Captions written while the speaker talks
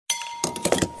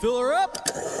Fill her up.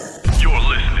 You're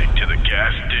listening to the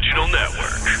Gas Digital Network.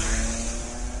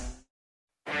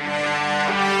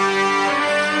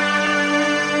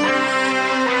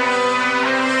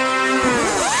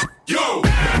 Yo!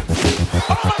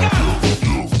 Oh my God!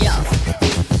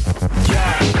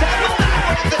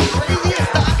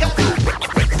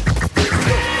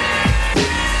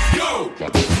 Yo.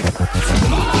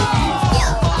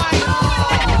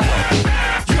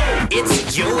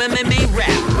 It's Yo MMA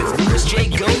Rap with Louis J.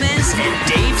 Gomez and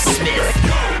Dave Smith.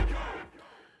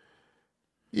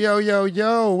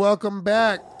 Yo, welcome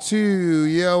back to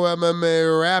Yo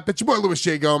MMA Rap. It's your boy Louis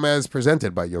J. Gomez,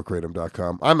 presented by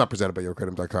YoKratom.com. I'm not presented by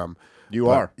YoKratom.com. You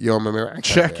are. Yo MMA Rap.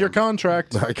 Check your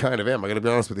contract. I kind of am. I got to be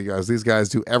honest with you guys. These guys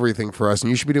do everything for us, and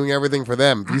you should be doing everything for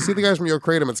them. If you see the guys from Yo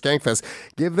Kratom at Skankfest,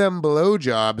 give them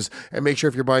blowjobs, and make sure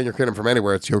if you're buying your Kratom from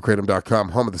anywhere, it's YoKratom.com,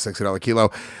 home of the $60 kilo,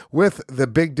 with the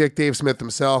big dick Dave Smith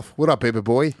himself. What up, baby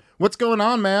boy? What's going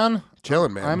on, man?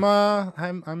 Chilling, man.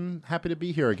 I'm happy to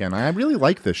be here again. I really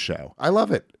like this show. I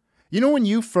love it. You know, when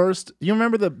you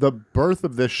remember the birth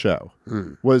of this show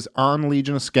was on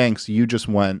Legion of Skanks. You just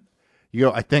went, you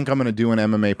go, I think I'm going to do an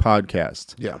MMA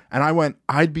podcast. Yeah. And I went,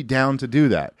 I'd be down to do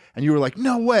that. And you were like,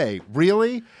 no way,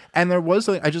 really? And there was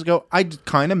something, I just go, I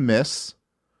kind of miss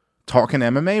talking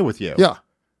MMA with you. Yeah.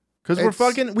 Because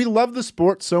we love the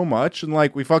sport so much, and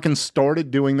like we fucking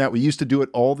started doing that. We used to do it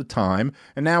all the time,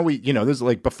 and now this is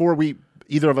like before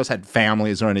either of us had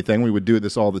families or anything, we would do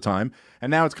this all the time. And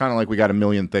now it's kind of like we got a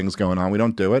million things going on. We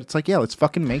don't do it. It's like, yeah, let's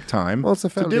fucking make time. Well, it's the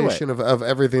foundation of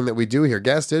everything that we do here.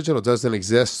 Gas Digital doesn't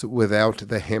exist without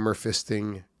the hammer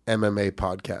fisting MMA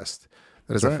podcast.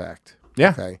 That is a fact.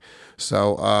 Yeah. Okay.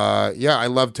 So, I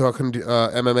love talking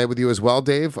MMA with you as well,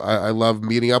 Dave. I love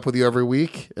meeting up with you every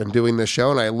week and doing this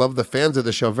show. And I love the fans of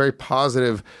the show. Very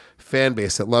positive fan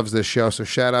base that loves this show. So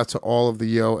shout out to all of the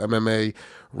Yo MMA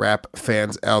Rap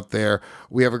fans out there.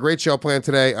 We have a great show planned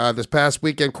today. This past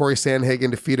weekend, Corey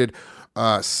Sandhagen defeated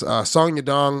Song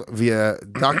Yadong via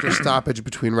doctor stoppage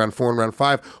between round 4 and round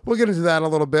 5. We'll get into that in a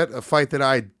little bit. A fight that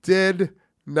I did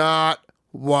not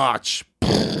watch.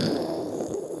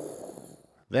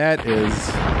 That is,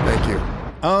 Thank you,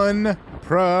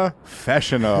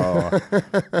 unprofessional.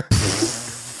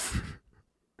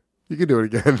 You can do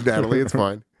it again, Natalie. It's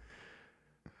fine.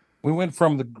 We went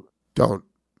from the... Don't.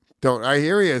 I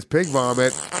hear he is. Pig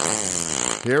vomit.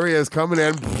 Here he is coming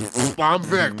in. I'm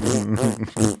Vic.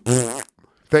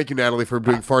 Thank you, Natalie, for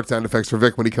doing fart sound effects for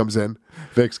Vic when he comes in.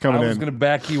 Vic's coming in. I was going to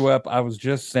back you up. I was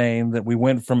just saying that we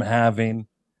went from having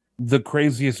the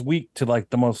craziest week to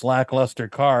like the most lackluster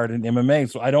card in MMA.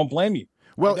 So I don't blame you.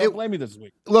 Well, don't blame you this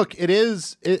week. Look,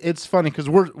 it's funny because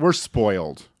we're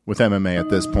spoiled with MMA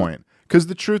at this point. Because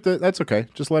the truth that's okay.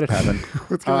 Just let it happen.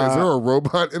 What's going on? Is there a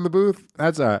robot in the booth?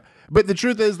 But the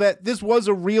truth is that this was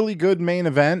a really good main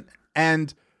event,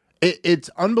 and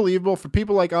it's unbelievable for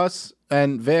people like us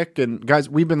and Vic and guys.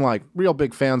 We've been like real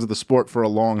big fans of the sport for a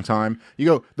long time. You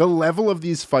go, the level of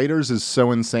these fighters is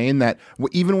so insane that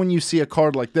even when you see a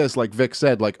card like this, like Vic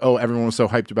said, like, oh, everyone was so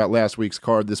hyped about last week's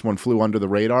card, this one flew under the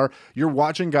radar. You're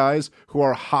watching guys who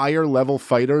are higher level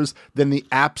fighters than the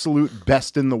absolute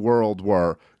best in the world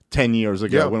were 10 years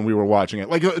ago when we were watching it.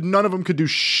 Like, none of them could do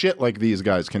shit like these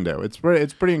guys can do. It's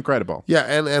pretty incredible. Yeah,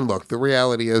 and look, the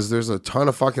reality is there's a ton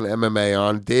of fucking MMA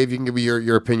on. Dave, you can give me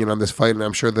your opinion on this fight, and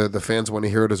I'm sure the fans want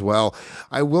to hear it as well.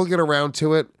 I will get around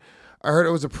to it. I heard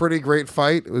it was a pretty great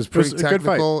fight. It was pretty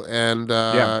technical, and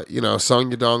Song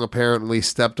Yadong apparently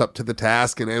stepped up to the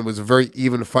task, and it was a very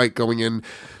even fight going in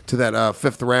to that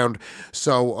fifth round.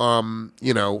 So,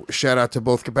 shout out to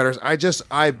both competitors.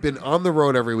 I've been on the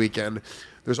road every weekend.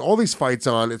 There's all these fights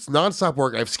on. It's nonstop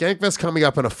work. I have Skankfest coming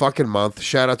up in a fucking month.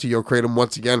 Shout out to Yo Kratom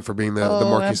once again for being the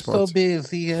marquee sponsor. I'm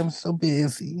so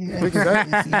busy. Vic,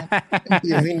 I'm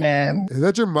busy, man. Is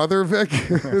that your mother, Vic?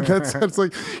 That sounds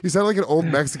like you sound like an old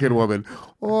Mexican woman.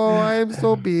 Oh, I'm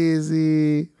so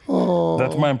busy. Oh,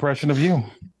 That's my impression of you.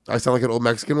 I sound like an old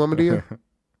Mexican woman to you?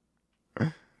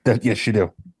 Yes, you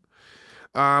do.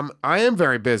 I am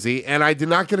very busy, and I did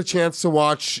not get a chance to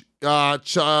watch Song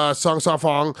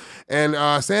Safong and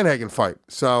Sandhagen fight.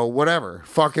 So whatever,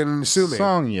 fucking sue me.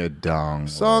 Song Yadong.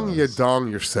 Song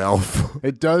Yadong yourself.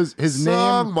 It does. His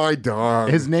Song name. my dong.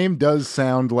 His name does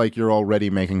sound like you're already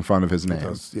making fun of his name. It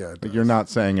does. Like you're not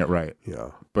saying it right.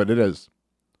 Yeah, but it is.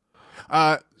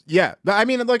 Yeah. I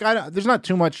mean, like, there's not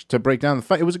too much to break down the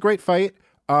fight. It was a great fight.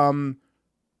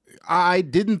 I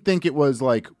didn't think it was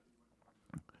like.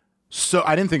 So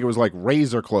I didn't think it was like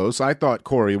razor close. I thought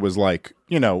Corey was like,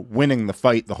 winning the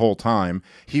fight the whole time.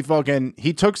 He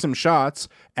took some shots,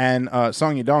 and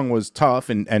Song Yadong was tough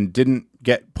and didn't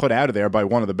get put out of there by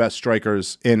one of the best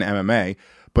strikers in MMA.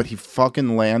 but he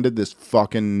fucking landed this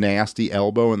fucking nasty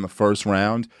elbow in the first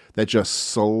round that just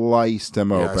sliced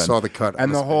him open. I saw the cut on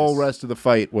and his the whole face. rest of the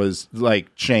fight was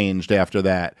like changed after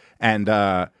that. And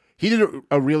he did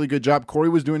a really good job. Corey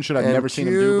was doing shit I've never seen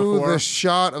him do before. The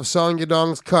shot of Song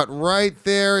Yadong's cut right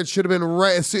there. It should have been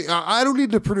right. See, I don't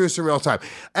need to produce in real time.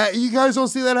 You guys don't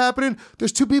see that happening?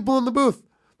 There's two people in the booth.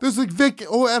 There's like Vic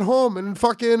at home in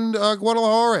fucking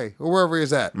Guadalajara or wherever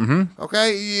he's at. Mm-hmm.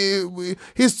 Okay,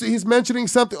 he's mentioning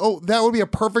something. Oh, that would be a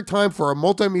perfect time for a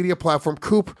multimedia platform.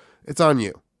 Coop, it's on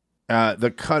you.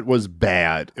 The cut was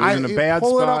bad. It was in a bad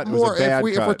pull spot. It was more. a bad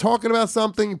If cut. we're talking about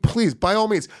something, please, by all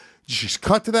means, just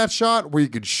cut to that shot where you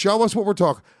could show us what we're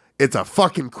talking. It's a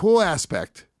fucking cool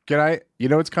aspect. Can I? You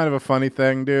know, it's kind of a funny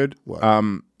thing, dude. What?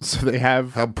 So they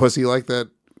have How pussy like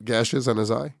that gashes on his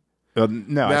eye? no.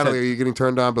 Natalie, are you getting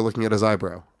turned on by looking at his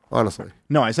eyebrow? Honestly.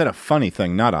 I said a funny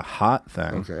thing, not a hot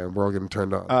thing. Okay, we're all getting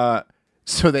turned on.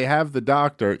 So they have the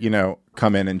doctor,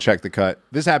 come in and check the cut.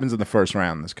 This happens in the first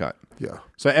round. This cut. Yeah.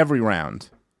 So every round,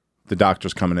 the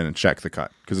doctor's coming in and check the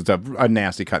cut because it's a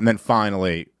nasty cut, and then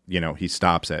finally, he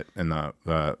stops it in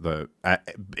the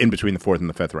in between the fourth and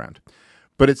the fifth round.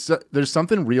 But there's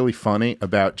something really funny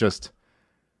about just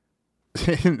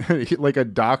like a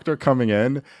doctor coming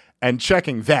in and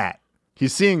checking that.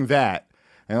 He's seeing that,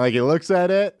 and like he looks at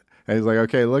it, and he's like,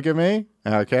 "Okay, look at me.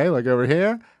 Okay, look over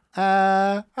here.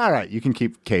 All right, you can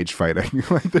keep cage fighting."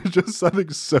 Like, there's just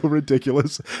something so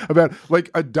ridiculous about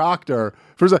like a doctor.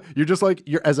 First,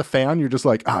 you're as a fan, you're just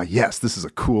like, yes, this is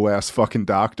a cool ass fucking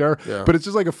doctor. Yeah. But it's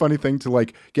just like a funny thing to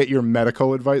like get your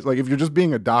medical advice. Like if you're just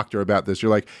being a doctor about this,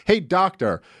 you're like, "Hey,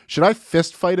 doctor, should I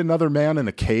fist fight another man in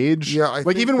a cage?" Yeah, I like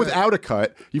think even that- without a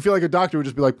cut, you feel like a doctor would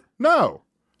just be like, "No,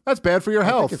 that's bad for your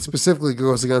health." It specifically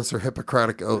goes against their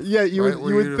Hippocratic oath. Yeah, you right? would- Where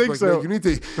you would you're think like, so. "No, you need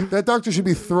to. That doctor should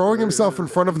be throwing himself in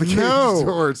front of the cage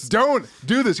doors. Don't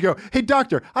do this. You go, "Hey,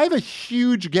 doctor, I have a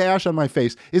huge gash on my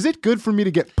face. Is it good for me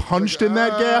to get punched in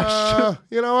that gash?"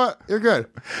 You know what? You're good.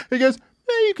 He goes,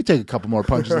 you could take a couple more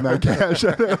punches in that gash.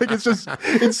 Like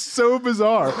it's so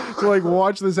bizarre to like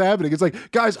watch this happening. It's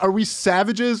like, guys, are we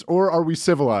savages or are we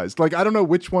civilized? Like, I don't know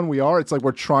which one we are. It's like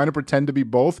we're trying to pretend to be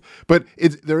both, but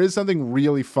there is something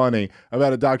really funny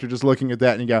about a doctor just looking at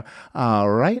that and you go, "All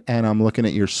right, and I'm looking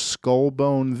at your skull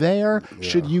bone there. Yeah.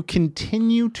 Should you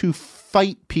continue to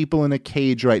fight people in a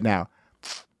cage right now?"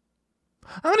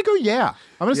 I'm gonna go. Yeah,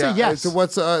 I'm gonna say yes. So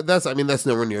what's that's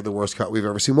nowhere near the worst cut we've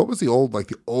ever seen. What was the old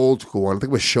school one? I think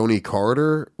it was Shoney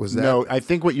Carter. Was that? No, I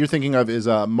think what you're thinking of is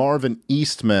Marvin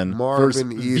Eastman versus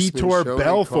Vitor Shoney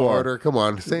Belfort. Carter. Come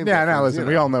on, same. No, listen,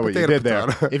 we all know what you did there.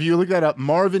 If you look that up,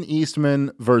 Marvin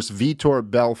Eastman versus Vitor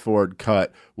Belfort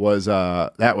cut was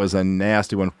that was a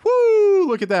nasty one. Woo!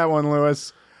 Look at that one,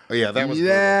 Lewis. Oh, yeah, that was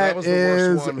that was the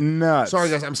worst is one. nuts. Sorry,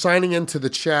 guys. I'm signing into the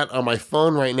chat on my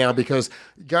phone right now because,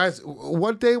 guys,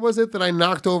 what day was it that I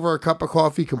knocked over a cup of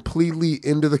coffee completely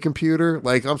into the computer?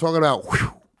 Like, I'm talking about. Whew.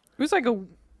 It was like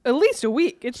at least a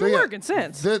week. It's been working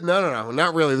since. No,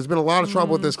 not really. There's been a lot of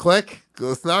trouble with this click.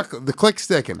 It's not the click's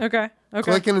sticking. Okay.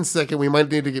 Clicking and sticking. We might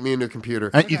need to get me a new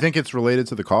computer. You think it's related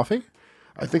to the coffee?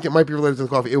 I think it might be related to the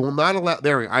coffee. It will not allow.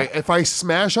 If I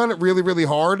smash on it really, really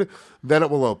hard, then it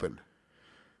will open.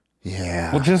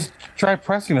 Yeah. Well, just try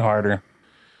pressing harder,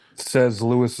 says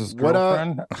Lewis's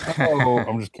girlfriend.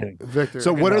 I'm just kidding. Victor.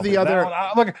 So what are the other...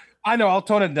 Look, I know. I'll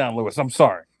tone it down, Lewis. I'm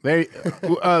sorry.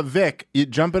 Vic, you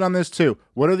jump in on this too.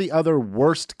 What are the other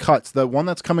worst cuts? The one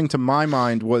that's coming to my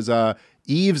mind was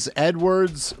Eves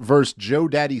Edwards versus Joe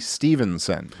Daddy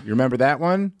Stevenson. You remember that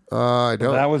one? I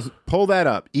don't. That was Pull that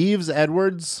up. Eves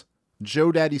Edwards,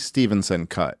 Joe Daddy Stevenson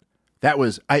cut. That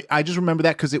was, I just remember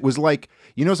that because it was like,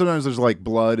 sometimes there's like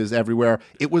blood is everywhere.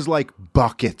 It was like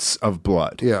buckets of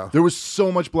blood. Yeah. There was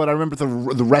so much blood. I remember the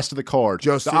rest of the card.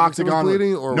 Joe the Stevenson octagon was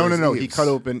bleeding, or no. was He Eves? cut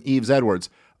open Eves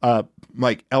Edwards,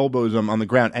 like elbows him on the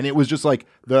ground. And it was just like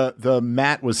the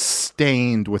mat was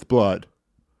stained with blood.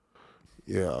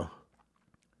 Yeah.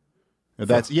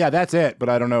 That's it. But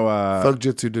I don't know. Thug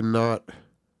Jitsu did not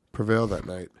prevail that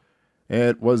night.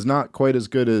 It was not quite as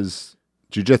good as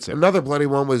Jiu-Jitsu. Another bloody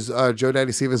one was Joe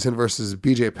Daddy Stevenson versus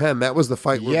BJ Penn. That was the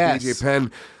fight where Yes. BJ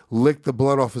Penn licked the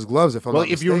blood off his gloves. If I'm not If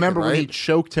you mistaken, remember right? when he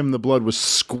choked him, the blood was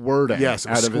squirting Yes,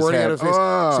 out of his squirting head. out of his face.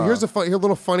 So here's a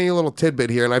little funny little tidbit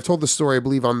here, and I've told the story, I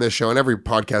believe, on this show and every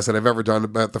podcast that I've ever done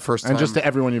about the first time. And just to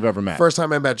everyone you've ever met. First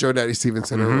time I met Joe Daddy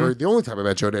Stevenson, or the only time I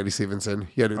met Joe Daddy Stevenson.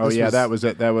 Yeah, dude, that was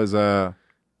it. That was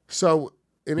so.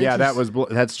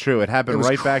 that's true. It happened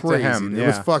right back to him. It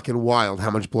was fucking wild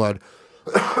how much blood.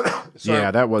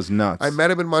 Yeah, that was nuts. I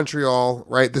met him in Montreal,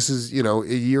 right? This is, a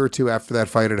year or two after that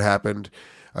fight had happened.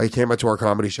 He came out to our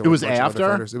comedy show. It was with a bunch of other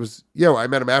after? fighters. It was, I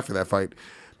met him after that fight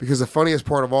Because the funniest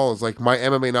part of all is like my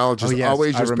MMA knowledge has yes,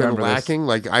 always I just been remember this. lacking.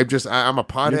 Like I'm a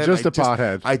pothead. You're just a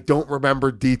pothead. I don't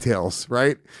remember details,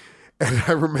 right? And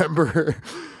I remember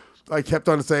I kept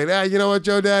on saying, you know what,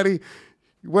 Joe Daddy?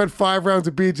 You went 5 rounds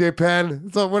of BJ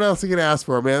Penn. So what else are you gonna ask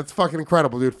for, man? It's fucking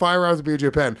incredible, dude. 5 rounds of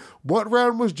BJ Penn. What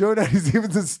round was Joe Daddy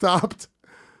Stevenson stopped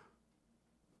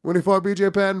when he fought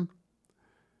BJ Penn?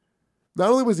 Not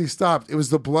only was he stopped, it was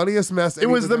the bloodiest mess. It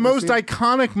was the most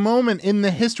iconic moment in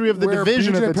the history of the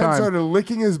division BJ at the Penn time. started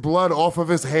licking his blood off of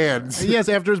his hands. Yes,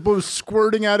 after his blood was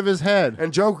squirting out of his head.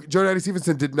 And Joe Daddy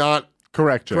Stevenson did not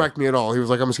correct me at all. He was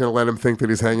like, I'm just going to let him think that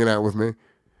he's hanging out with me.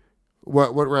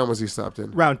 What round was he stopped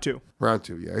in? Round 2. Round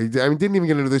 2, yeah. He didn't even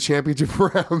get into the championship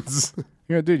rounds.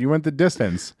 Yeah, dude, you went the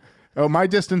distance. Oh, my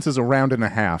distance is a round and a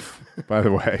half, by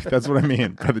the way. That's what I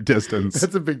mean by the distance.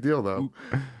 That's a big deal, though.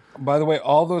 By the way,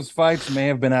 all those fights may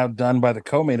have been outdone by the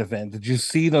co-main event. Did you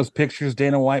see those pictures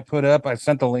Dana White put up? I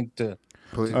sent the link to.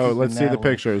 Please. Oh, let's see the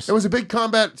pictures. It was a big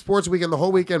combat sports weekend the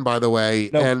whole weekend, by the way,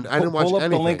 No, and I didn't watch pull up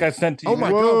anything. the link I sent to you. Oh my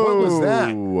God, what was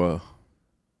that? Whoa.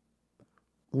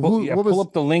 Pull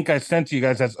up the link I sent to you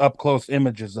guys. That's up close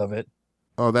images of it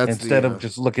Oh, that's instead of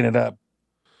just looking it up.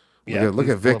 Look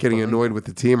at Vic getting annoyed with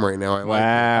the team right now. I like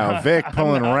Wow, Vic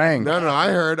pulling rank. No, I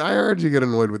heard you get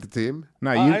annoyed with the team.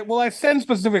 No, you. I send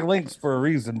specific links for a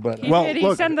reason, but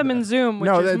He sent them in Zoom,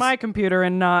 which is that's- my computer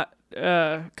and not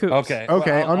Coop's. okay, Okay, I'll send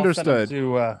them understood.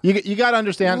 to, You got to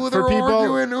understand Ooh, for they're people.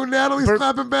 arguing. Ooh, Natalie's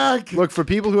clapping back. Look, for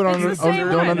people who don't, It's the same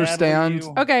don't one. understand.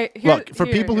 Natalie, Okay, here, Look, for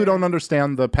people who don't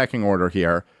understand the pecking order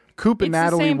here, Coop and It's the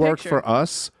Natalie same work picture. for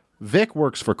us. Vic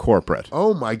works for corporate.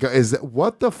 Oh my God!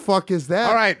 What the fuck is that?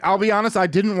 All right, I'll be honest. I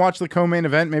didn't watch the co-main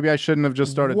event. Maybe I shouldn't have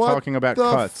just started What talking about the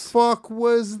cuts. fuck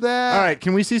was that? All right,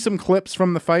 can we see some clips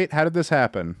from the fight? How did this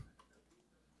happen?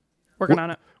 working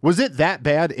on it. Was it that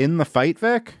bad in the fight,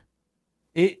 Vic?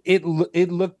 it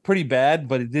looked pretty bad,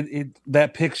 but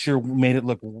that picture made it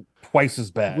look twice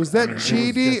as bad. Was that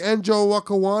Chidi and Joe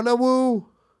Wakawanawu?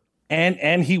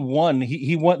 And he won.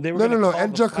 He won. They were No, call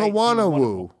and the fight, he won.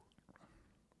 Jakawanawu.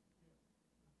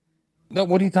 No,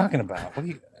 what are you talking about? What are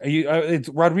you? It's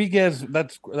Rodriguez.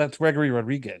 That's Gregory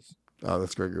Rodriguez. Oh,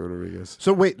 that's Gregory Rodriguez.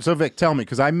 So wait, Vic, tell me,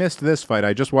 because I missed this fight.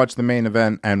 I just watched the main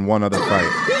event and one other fight.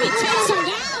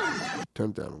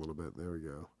 Turn it down a little bit. There we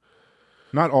go.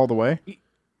 Not all the way.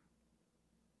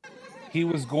 He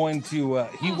was going to.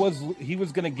 He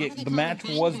was going to get the match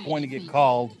was going to get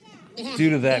called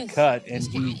due to that cut, and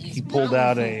he pulled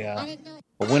out a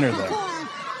winner there.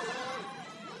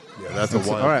 Yeah, that's a wild.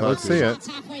 All right, cut, let's dude. see it.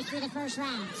 Halfway through the first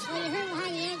round. Well, you heard what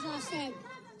Jaime Angelo said.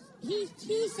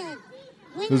 He said,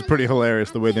 This is pretty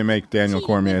hilarious the way they make Daniel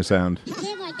Cormier sound. live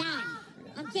or die.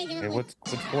 I'm taking it Hey, with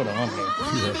what's going on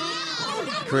here?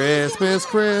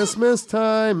 Christmas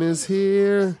time is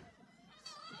here.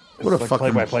 What a Like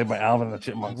fucking play by Alvin and the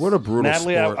Chipmunks. What a brutal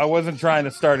Natalie, sport. I wasn't trying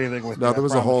to start anything with No, you. there I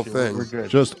was a whole promise you. thing. We're good.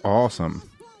 Just awesome.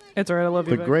 It's all right. I love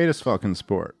you. The Vic. greatest fucking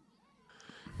sport.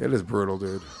 It is brutal,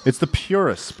 dude. It's the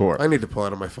purest sport. I need to pull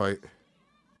out of my fight.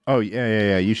 Oh,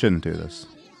 yeah. You shouldn't do this.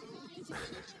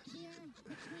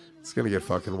 It's gonna get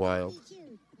fucking wild.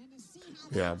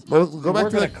 Yeah. Well, go back We're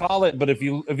to gonna the. call it, but if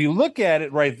you look at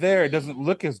it right there, it doesn't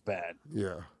look as bad.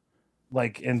 Yeah.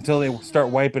 Like until they start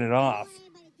wiping it off.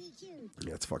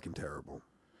 Yeah, it's fucking terrible.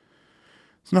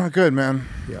 It's not good, man.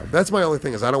 Yeah, that's my only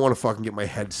thing is I don't want to fucking get my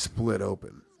head split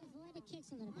open.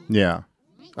 Yeah.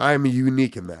 I'm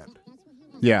unique in that.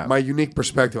 Yeah. My unique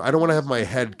perspective. I don't want to have my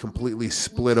head completely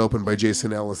split open by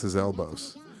Jason Ellis's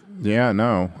elbows. Yeah,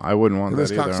 no. I wouldn't want And that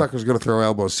this either. cocksucker's going to throw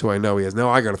elbows too. I know he is. Now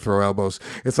I got to throw elbows.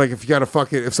 It's like if you got to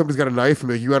fucking, if somebody's got a knife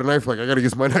and like, you got a knife, like I got to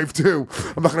use my knife too.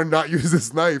 I'm not going to not use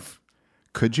this knife.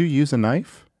 Could you use a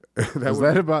knife? Is would-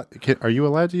 that about? Are you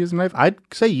allowed to use a knife? I'd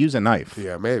say use a knife.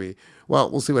 Yeah, maybe. Well,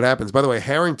 we'll see what happens. By the way,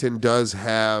 Harrington does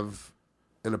have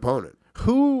an opponent.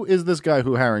 Who is this guy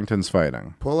who Harrington's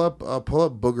fighting? Pull up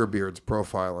Booger Beard's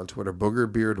profile on Twitter.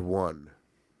 Booger Beard 1.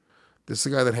 This is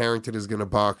the guy that Harrington is going to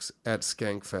box at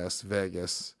Skankfest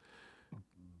Vegas.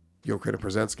 Yo Critter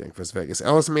presents Skankfest Vegas.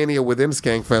 Ellis Mania within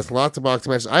Skankfest. Lots of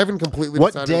boxing matches. I haven't completely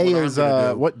What decided day what is I'm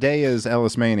gonna do. what day is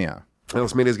Ellis Mania?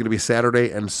 Ellis Mania is going to be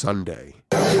Saturday and Sunday.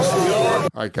 All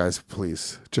right, guys,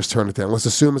 please just turn it down. Let's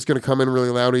assume it's going to come in really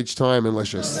loud each time, and let's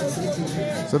just.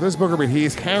 So this Booger Beard,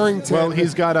 he's Harrington. Well,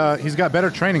 he's got better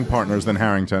training partners than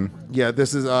Harrington. Yeah,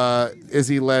 this is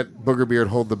Izzy let Booger Beard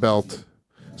hold the belt.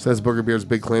 So that's Booger Beard's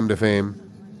big claim to fame.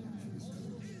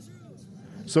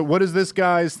 So what is this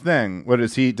guy's thing? What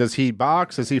is he? Does he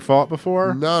box? Has he fought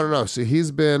before? No. So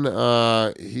he's been,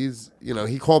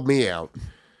 he called me out.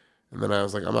 And then I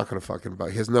was like, I'm not going to fucking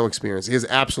box. He has no experience. He has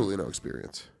absolutely no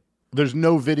experience. There's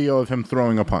no video of him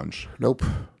throwing a punch. Nope.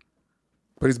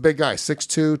 But he's a big guy,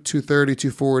 6'2", 230,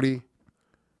 240.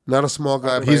 Not a small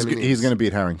guy. by He's any means. he's going to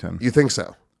beat Harrington. You think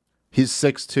so? He's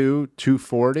 6'2",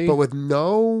 240. But with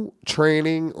no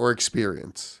training or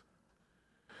experience.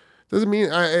 Doesn't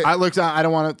mean I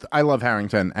don't want to. I love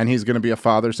Harrington, and he's going to be a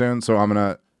father soon. So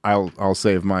I'll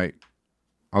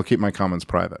keep my comments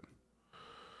private.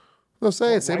 No,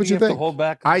 say it. Say Why what do you have to think. hold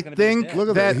back? I He's gonna be think dead. Look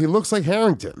at that. He looks like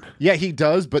Harrington. Yeah, he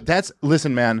does. But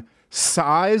listen, man.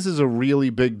 Size is a really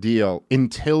big deal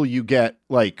until you get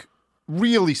like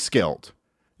really skilled.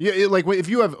 Yeah, like if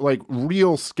you have like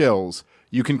real skills,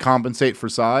 you can compensate for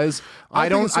size. I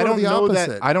don't know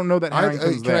that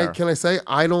Harrington's there. Can I say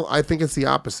I think it's the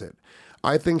opposite.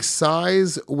 I think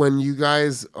size when you're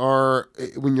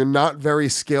not very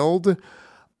skilled,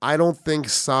 I don't think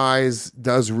size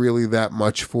does really that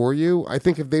much for you. I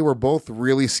think if they were both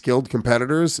really skilled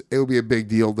competitors, it would be a big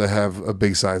deal to have a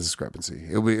big size discrepancy.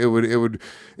 It would.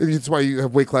 It's why you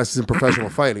have weight classes in professional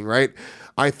fighting, right?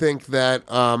 I think that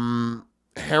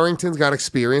Harrington's got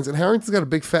experience, and Harrington's got a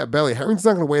big fat belly. Harrington's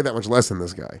not going to weigh that much less than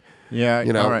this guy. Yeah,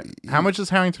 you know. All right. How much does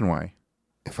Harrington weigh?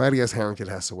 If I had to guess, Harrington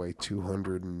has to weigh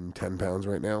 210 pounds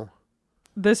right now.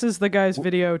 This is the guy's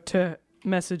video to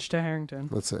message to Harrington.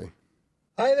 Let's see.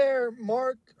 Hi there,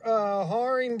 Mark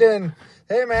Harrington.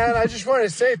 Hey, man, I just wanted to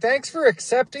say thanks for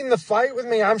accepting the fight with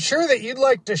me. I'm sure that you'd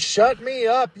like to shut me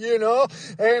up, you know,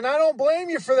 and I don't blame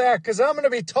you for that because I'm going to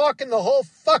be talking the whole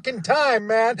fucking time,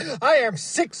 man. I am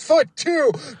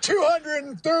 6'2",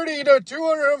 230 to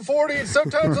 240, and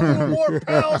sometimes a little more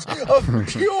pounds of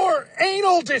pure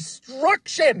anal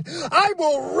destruction. I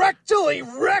will rectally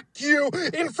wreck you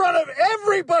in front of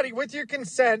everybody with your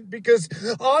consent because,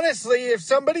 honestly, if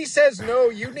somebody says no,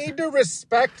 you need to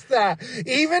respect that.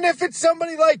 Even if it's somebody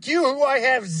like you who I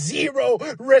have zero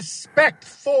respect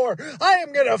for. I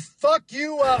am going to fuck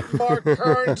you up, Mark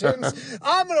Harringtons.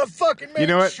 I'm going to fucking make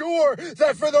sure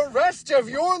that for the rest of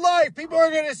your life, people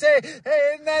are going to say, hey,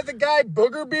 isn't that the guy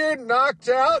Booger Beard knocked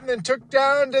out and then took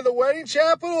down to the wedding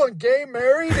chapel and gay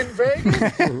married in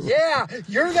Vegas? Yeah,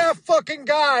 you're that fucking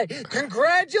guy.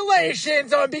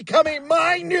 Congratulations on becoming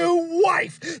my new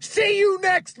wife. See you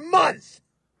next month.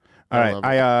 All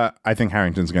right, I think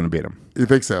Harrington's going to beat him. You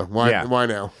think so? Why? Yeah. Why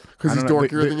now? Because he's I don't know.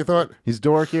 dorkier than you thought? He's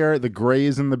dorkier, the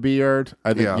grays in the beard.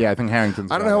 I think I think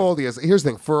Harrington's I don't know how old he is. Here's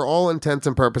the thing. For all intents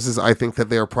and purposes, I think that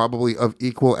they are probably of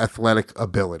equal athletic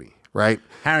ability, right?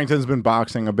 Harrington's been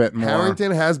boxing a bit more.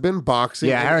 Harrington has been boxing.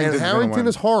 Yeah, and Harrington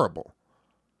is horrible.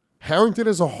 Harrington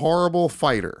is a horrible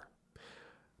fighter.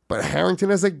 But Harrington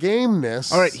has a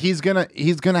gameness. All right, he's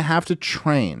gonna have to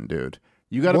train, dude.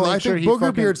 You got to make sure I think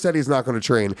Booger Beard said he's not going to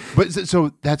train. But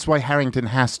so that's why Harrington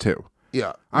has to.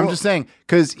 Yeah. I'm just saying,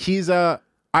 because he's I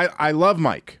love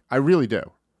Mike. I really do.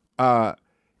 I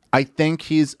think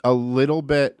he's a little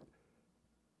bit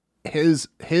his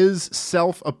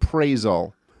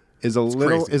self-appraisal is a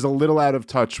little out of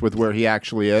touch with where he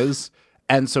actually is.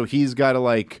 And so he's got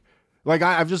to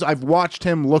I've watched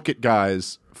him look at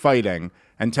guys fighting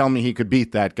and tell me he could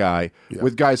beat that guy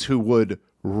with guys who would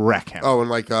wreck him. Oh, and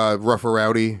Rough or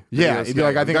Rowdy. Yeah, he'd be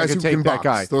like, I think I could take that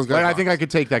guy. I think I could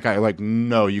take that guy. Like,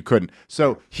 no, you couldn't.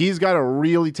 So he's got to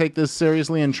really take this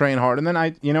seriously and train hard. And then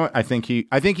I think he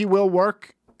will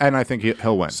work. And I think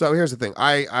he'll win. So here's the thing.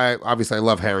 I obviously I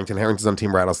love Harrington. Harrington's on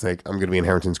Team Rattlesnake. I'm going to be in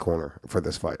Harrington's corner for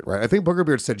this fight, right? I think Booger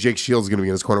Beard said Jake Shields is going to be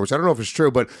in his corner, which I don't know if it's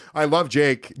true, but I love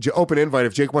Jake. Open invite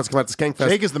if Jake wants to come out to Skankfest.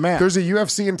 Jake is the man. There's a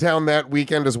UFC in town that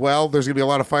weekend as well. There's going to be a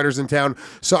lot of fighters in town.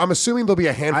 So I'm assuming there'll be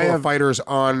a handful of fighters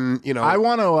on, I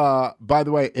want to, by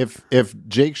the way, if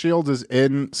Jake Shields is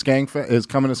in Skankfest, is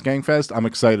coming to Skankfest, I'm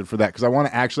excited for that because I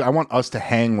want us to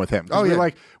hang with him. Oh,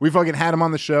 yeah. We fucking had him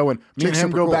on the show and me Jake's and him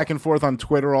super go cool. back and forth on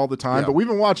Twitter all the time, but we've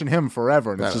been watching him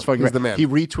forever, and it's just fucking he's great. the man. He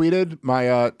retweeted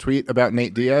my tweet about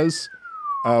Nate Diaz,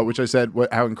 which I said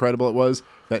how incredible it was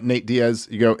that Nate Diaz,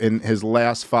 in his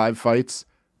last 5 fights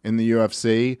in the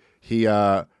UFC, he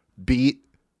beat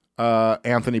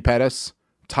Anthony Pettis,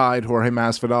 tied Jorge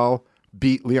Masvidal,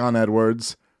 beat Leon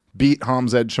Edwards, beat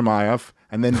Hamzat Chimaev,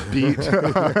 and then beat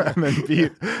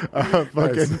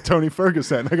fucking Tony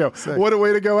Ferguson. I go, what a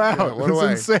way to go out! Yeah, what a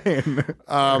way. It's insane.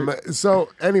 So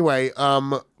anyway,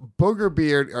 Booger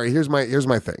Beard. All right, here's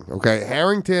my thing. Okay,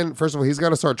 Harrington. First of all, he's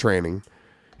got to start training.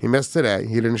 He missed today.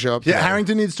 He didn't show up today. Yeah,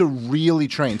 Harrington needs to really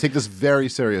train. Take this very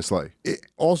seriously.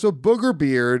 Also, Booger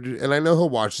Beard, and I know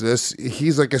he'll watch this.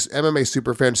 He's like a MMA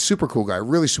super fan, super cool guy,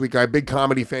 really sweet guy, big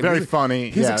comedy fan. Very funny.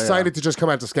 He's excited to just come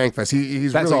out to Skankfest.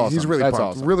 He's That's really awesome. he's really That's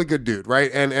pumped. awesome. Really good dude, right?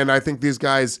 And I think these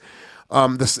guys,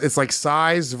 it's like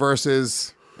size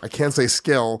versus, I can't say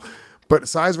skill, but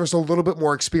size versus a little bit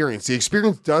more experience. The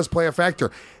experience does play a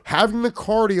factor. Having the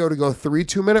cardio to go 3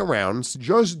 2-minute rounds,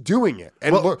 just doing it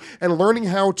and learning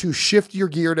how to shift your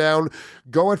gear down,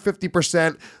 go at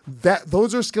 50%.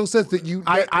 Those are skill sets that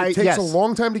it takes a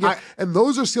long time to get, and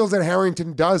those are skills that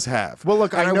Harrington does have. Well,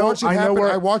 look, I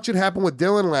watched it happen with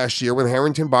Dylan last year when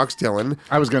Harrington boxed Dylan.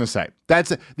 I was going to say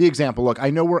that's the example. Look, I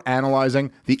know we're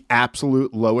analyzing the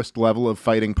absolute lowest level of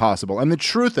fighting possible, and the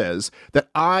truth is that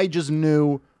I just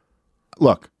knew.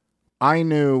 Look, I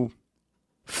knew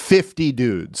 50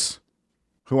 dudes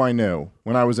who I knew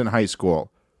when I was in high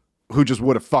school who just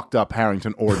would have fucked up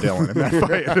Harrington or Dylan in that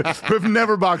fight. Who have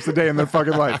never boxed a day in their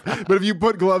fucking life. But if you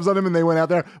put gloves on them and they went out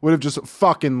there, would have just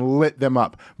fucking lit them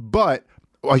up. But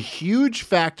a huge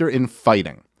factor in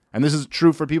fighting, and this is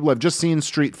true for people who have just seen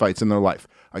street fights in their life,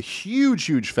 a huge,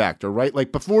 huge factor, right?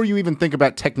 Like before you even think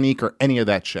about technique or any of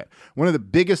that shit, one of the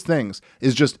biggest things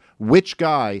is just which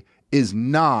guy is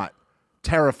not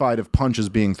terrified of punches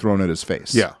being thrown at his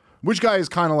face. Yeah. Which guy is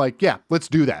kind of like, yeah, let's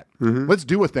do that. Mm-hmm. Let's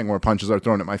do a thing where punches are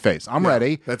thrown at my face. I'm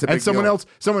ready. That's a big someone deal.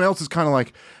 Someone else is kind of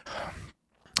like,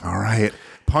 all right,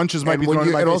 punches might be thrown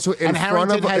at my face. Also and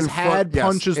Harrington has had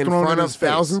punches thrown at his face.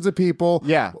 Thousands of people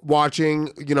watching,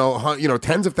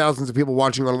 tens of thousands of people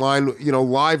watching online,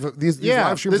 live. These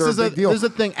live streams are a big deal. This is a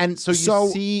thing. And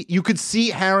so you could see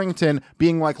Harrington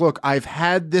being like, look, I've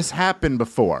had this happen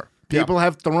before. People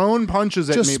have thrown punches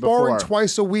at me before. Just sparring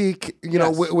twice a week,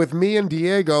 with me and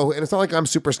Diego, and it's not like I'm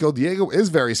super skilled. Diego is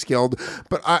very skilled,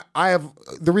 but I have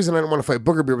the reason I don't want to fight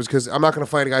Booger Beer was because I'm not going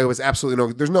to fight a guy who has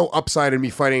absolutely there's no upside in me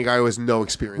fighting a guy who has no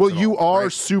experience. Well, you are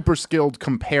super skilled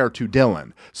compared to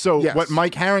Dylan. So what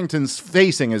Mike Harrington's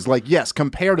facing is like, yes,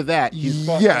 compared to that, he's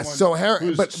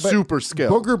but super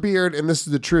skilled. Booger Beard, and this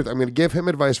is the truth, I'm going to give him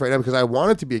advice right now because I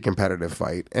want it to be a competitive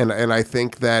fight, and I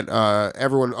think that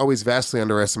everyone always vastly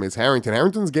underestimates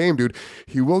Harrington's game, dude.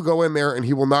 He will go in there and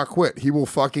he will not quit. He will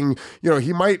fucking,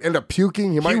 he might end up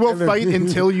puking. He will fight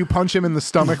until you punch him in the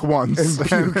stomach once.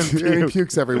 and he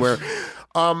pukes everywhere.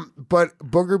 But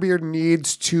Booger Beard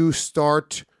needs to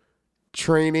start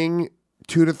training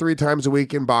 2 to 3 times a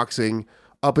week in boxing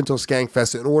up until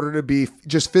Skankfest in order to be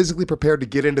just physically prepared to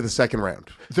get into the second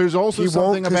round. There's also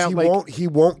something about he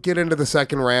won't get into the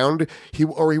second round. He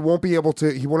won't be able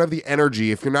to. He won't have the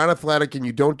energy if you're not athletic and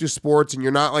you don't do sports and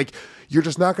you're not you're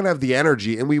just not going to have the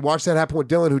energy. And we watched that happen with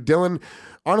Dylan.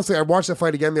 Honestly, I watched that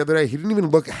fight again the other day. He didn't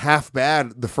even look half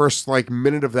bad the first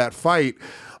minute of that fight.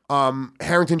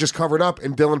 Harrington just covered up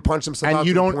and Dylan punched himself out.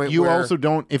 And you also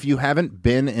don't. If you haven't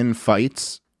been in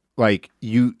fights,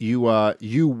 you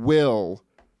will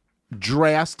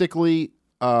drastically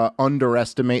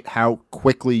underestimate how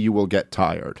quickly you will get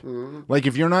tired. Mm-hmm.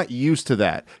 If you're not used to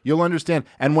that, you'll understand.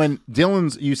 And when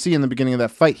you see in the beginning of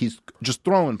that fight, he's just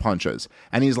throwing punches,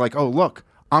 and he's like, "Oh, look,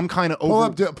 I'm kind of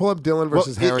over." Pull up Dylan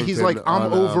versus Harrington. He's like,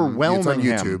 "I'm overwhelming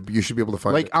him." It's on YouTube. You should be able to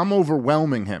find it. I'm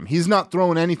overwhelming him. He's not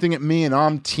throwing anything at me, and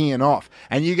I'm teeing off.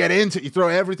 And you throw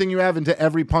everything you have into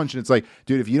every punch, and it's like,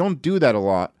 dude, if you don't do that a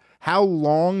lot, how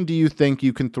long do you think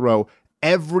you can throw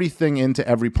everything into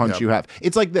every punch you have?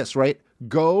 It's like this, right?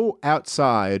 Go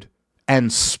outside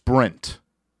and sprint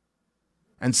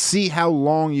and see how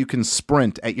long you can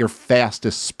sprint at your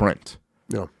fastest sprint.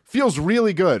 Yeah. Feels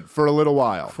really good for a little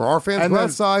while. For our fans, go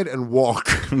outside and walk.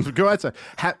 Go outside.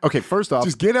 Okay, first off,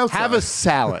 just get outside. Have a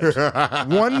salad.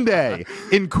 One day,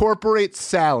 incorporate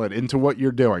salad into what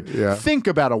you're doing. Yeah. Think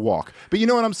about a walk. But you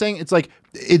know what I'm saying?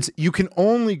 It's you can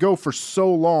only go for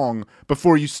so long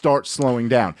before you start slowing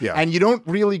down. Yeah. And you don't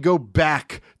really go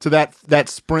back to that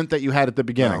sprint that you had at the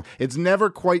beginning. No. It's never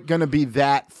quite going to be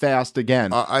that fast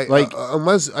again. Here,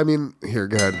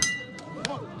 go ahead.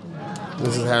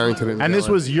 This is Harrington and this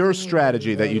was your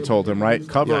strategy that you told him, right?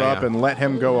 Cover up and let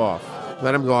him go off.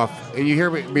 Let him go off. And you hear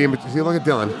me see, look at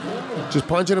Dylan. Just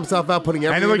punching himself out, putting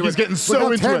everything into it. He's getting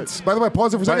so into it. By the way,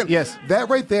 pause it for a second. Yes. That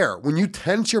right there, when you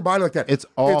tense your body like that, it's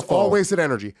awful. It's all wasted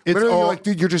energy. Literally,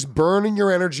 dude, you're just burning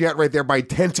your energy out right there by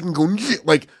tensing and going,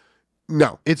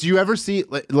 no. It's you ever see,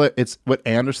 it's what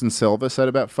Anderson Silva said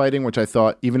about fighting, which I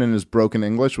thought, even in his broken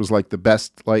English, was the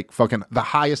best, the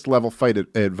highest level fight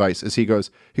advice, is he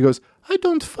goes, I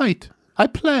don't fight, I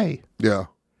play. Yeah.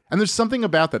 And there's something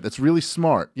about that that's really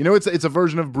smart. It's a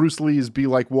version of Bruce Lee's be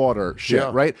like water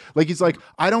shit, right? He's like,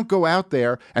 I don't go out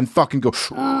there and fucking go, just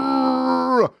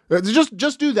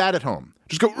do that at home.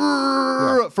 Just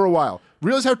go for a while.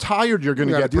 Realize how tired you're going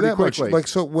to get pretty quickly.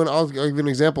 So when I'll give you an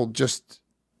example, just,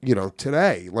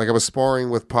 today, I was sparring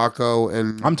with Paco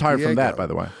and I'm tired Diego. from that, by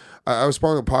the way. I was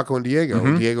sparring with Paco and Diego.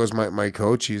 Mm-hmm. Diego's my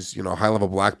coach. He's, high-level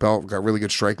black belt, got really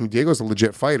good striking. Diego's a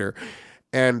legit fighter.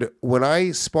 And when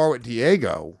I spar with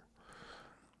Diego,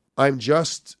 I'm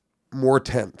just more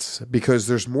tense because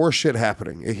there's more shit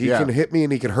happening. He Yeah. can hit me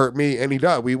and he can hurt me, and he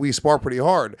does. We spar pretty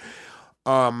hard.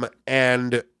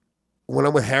 And when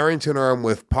I'm with Harrington or I'm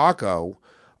with Paco,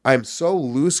 I'm so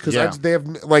loose because Yeah. they have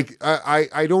like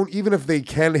I don't, even if they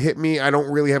can hit me, I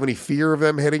don't really have any fear of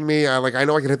them hitting me. I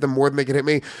know I can hit them more than they can hit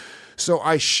me. So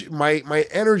my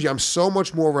energy, I'm so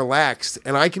much more relaxed,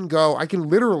 and I can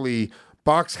literally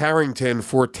box Harrington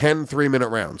for 10 3-minute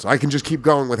rounds. I can just keep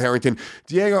going with Harrington.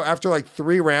 Diego, after like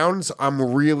 3 rounds, I'm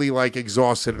really like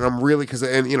exhausted, and I'm really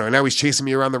now he's chasing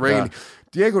me around the ring. Yeah.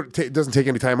 Diego doesn't take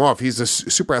any time off. He's a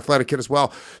super athletic kid as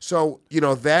well. So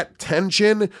that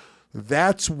tension.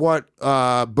 That's what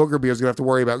Booger Beer is going to have to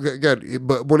worry about. Good.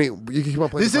 But when you can keep on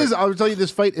playing. I'll tell you,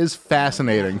 this fight is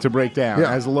fascinating to break down,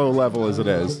 as low level as it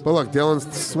is. But look,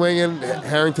 Dylan's swinging.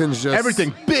 Harrington's just.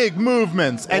 Everything, big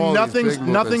movements, and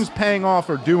nothing's paying off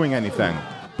or doing anything.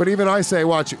 But even I say,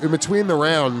 watch, in between the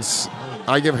rounds,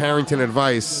 I give Harrington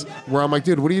advice where I'm like,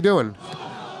 dude, what are you doing?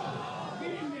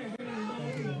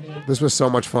 This was so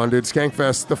much fun, dude.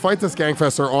 Skankfest. The fights at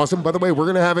Skankfest are awesome. By the way, we're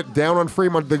going to have it down on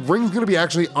Fremont. The ring's going to be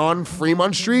actually on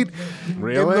Fremont Street.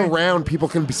 Really? In the round, people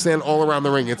can stand all around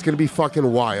the ring. It's going to be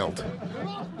fucking wild.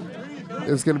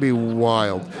 It's going to be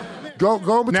wild. Go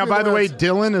between Now, by the way, rounds.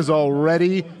 Dylan is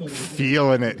already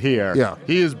feeling it here. Yeah.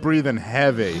 He is breathing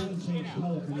heavy.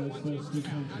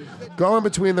 Go in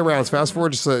between the rounds. Fast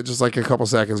forward just like a couple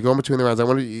seconds. Go in between the rounds.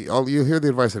 You'll hear the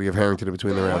advice that I give Harrington in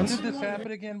between the When rounds. did this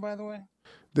happen again, by the way?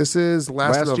 This is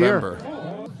last year.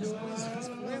 November.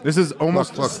 This is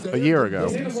almost a year ago.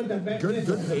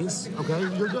 Good pace, okay?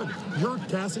 You're good. You're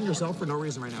gassing yourself for no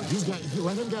reason right now. You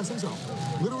let him gas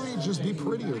himself. Literally, just be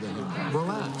prettier than him.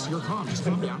 Relax. You're calm. Just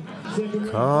calm down.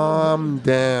 Calm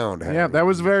down. Yeah, that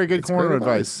was very good corner great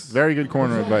advice. Very good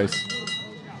corner advice.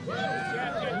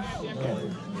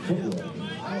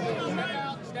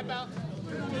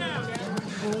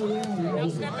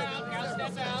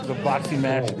 The boxing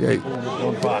match. Yeah. People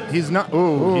don't box. He's not.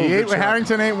 Ooh,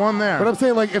 Harrington ain't one there. But I'm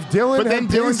saying, like, if Dylan. But then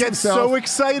had Dylan paced gets himself, so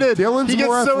excited. Dylan's He gets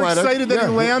more so athletic. excited that he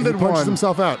landed punches one.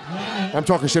 himself out. I'm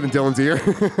talking shit in Dylan's ear.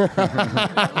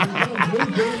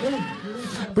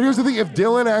 But here's the thing: if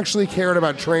Dylan actually cared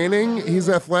about training, he's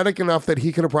athletic enough that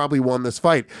he could have probably won this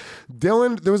fight.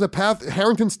 Dylan, there was a path.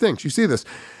 Harrington stinks. You see this.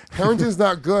 Harrington's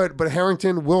not good, but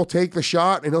Harrington will take the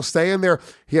shot and he'll stay in there.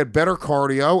 He had better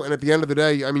cardio, and at the end of the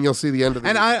day, I mean, you'll see the end of the.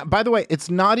 And by the way, it's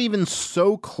not even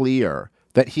so clear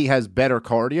that he has better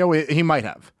cardio. He might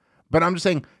have. But I'm just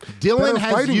saying, Dylan better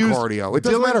has fighting used cardio. It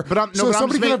doesn't matter. But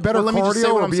Somebody can have better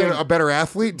cardio or be a better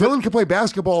athlete. Dylan can play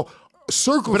basketball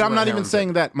circles. But I'm around not even Harrington.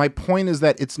 saying that. My point is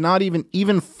that it's not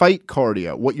even fight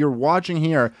cardio. What you're watching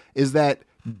here is that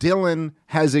Dylan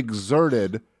has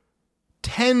exerted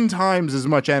 10 times as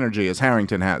much energy as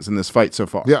Harrington has in this fight so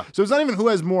far. Yeah. So it's not even who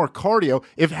has more cardio.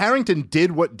 If Harrington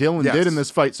did what Dylan did in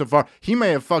this fight so far, he may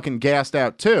have fucking gassed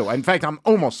out too. In fact, I'm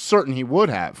almost certain he would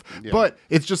have. Yeah. But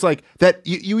it's just like that.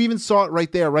 You even saw it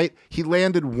right there, right? He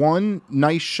landed one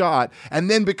nice shot, and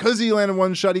then because he landed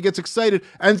one shot, he gets excited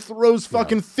and throws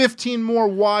fucking 15 more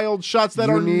wild shots that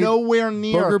are nowhere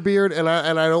near. Booger Beard, and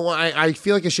I don't want. I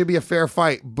feel like it should be a fair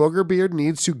fight. Booger Beard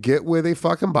needs to get with a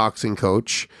fucking boxing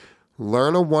coach.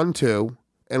 Learn a 1-2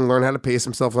 and learn how to pace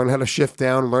himself, learn how to shift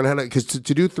down, learn how to, because to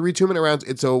do 3 2-minute rounds,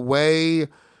 it's a way,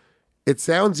 it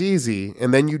sounds easy,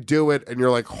 and then you do it and you're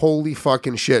like, holy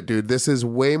fucking shit, dude, this is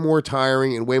way more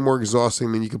tiring and way more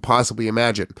exhausting than you could possibly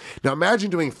imagine. Now imagine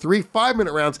doing 3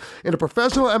 5-minute rounds in a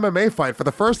professional MMA fight for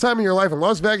the first time in your life in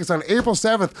Las Vegas on April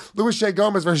 7th, Luis J.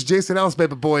 Gomez versus Jason Ellis,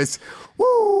 baby boys.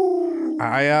 Woo!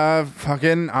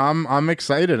 I'm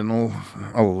excited and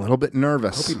a little bit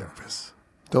nervous. Don't be nervous.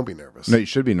 Don't be nervous. No, you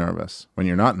should be nervous. When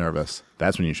you're not nervous,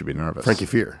 that's when you should be nervous. Frankie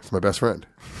Fear. It's my best friend.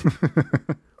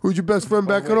 Who's your best friend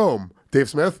back at home? Dave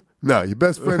Smith? No, your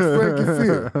best friend Frankie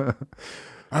Fear.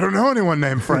 I don't know anyone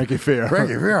named Frankie Fear.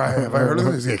 Frankie Fear? Have I heard of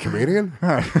him? Is he a comedian?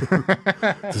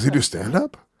 Does he do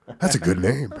stand-up? That's a good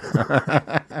name.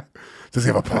 Does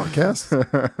he have a podcast?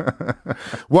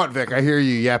 What, Vic? I hear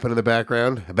you yapping in the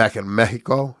background. Back in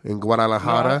Mexico, in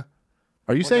Guadalajara.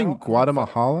 Are you saying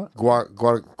Guatemala?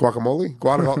 Guacamole?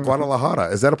 Guadalajara.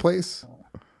 Is that a place?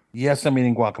 Yes, I'm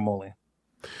eating guacamole.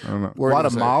 I don't know. Where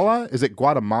did you Guatemala? Is it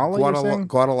Guatemala? you're saying?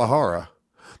 Guadalajara.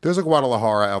 There's a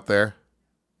Guadalajara out there.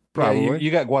 Probably. Yeah,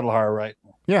 you got Guadalajara right.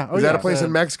 Yeah. Oh, Is yeah. that a place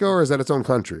in Mexico or is that its own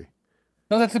country?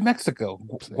 No, that's in Mexico.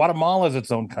 Guatemala is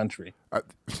its own country.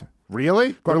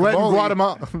 Really? They're letting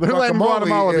Guatemala. They're letting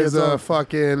Guatemala is be a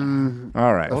fucking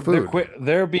all right. Well, food.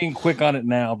 they're being quick on it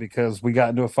now because we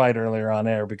got into a fight earlier on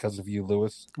air because of you,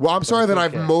 Lewis. Well, I'm sorry that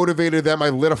I've okay. motivated them. I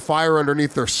lit a fire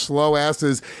underneath their slow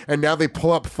asses, and now they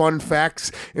pull up fun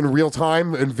facts in real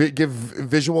time and give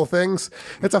visual things.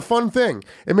 It's a fun thing.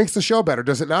 It makes the show better,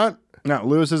 does it not? No,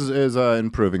 Lewis is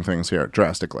improving things here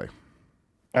drastically.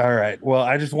 All right. Well,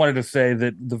 I just wanted to say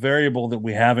that the variable that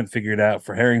we haven't figured out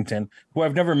for Harrington, who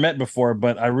I've never met before,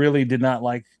 but I really did not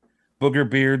like Booger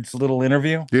Beard's little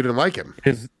interview. You didn't like him.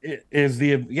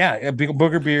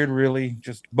 Booger Beard really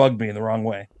just bugged me in the wrong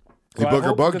way. So He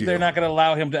booger bugged you. They're not going to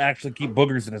allow him to actually keep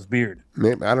boogers in his beard.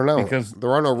 Maybe, I don't know. Because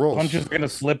there are no rules. Punches are going to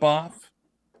slip off.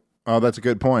 Oh, that's a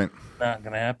good point. Not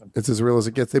going to happen. It's as real as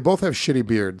it gets. They both have shitty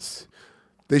beards.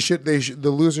 The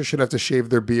loser should have to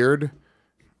shave their beard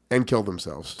and kill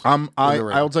themselves.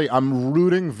 I'll tell you, I'm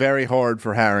rooting very hard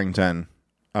for Harrington,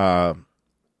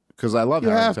 because I love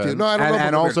Harrington. Have to. No, I don't know.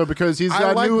 And also because he's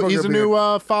a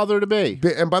new father to be.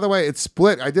 And by the way, it's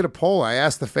split. I did a poll. I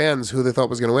asked the fans who they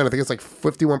thought was going to win. I think it's like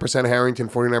 51% Harrington,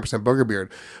 49% Booger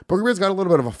Beard. Booger Beard's got a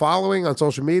little bit of a following on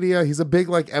social media. He's a big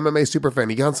MMA super fan.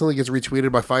 He constantly gets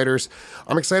retweeted by fighters.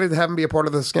 I'm excited to have him be a part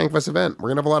of the Skankfest event. We're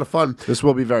gonna have a lot of fun. This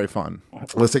will be very fun.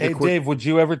 Let's take a quick. Dave, would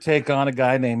you ever take on a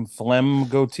guy named Flem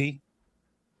Goatee?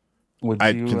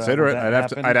 I'd consider it.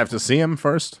 I'd have to see him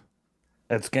first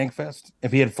at Skankfest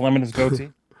if he had Flem in his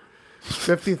goatee.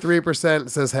 53%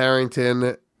 says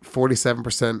Harrington,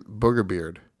 47% Booger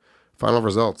Beard. Final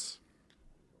results.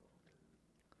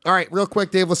 All right, real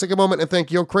quick, Dave, let's take a moment and thank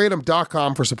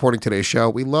YoKratom.com for supporting today's show.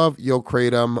 We love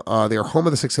YoKratom. They are home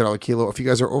of the $6 kilo. If you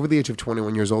guys are over the age of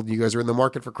 21 years old and you guys are in the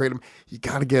market for Kratom, you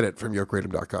got to get it from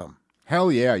YoKratom.com.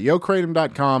 Hell yeah.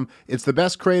 YoKratom.com. It's the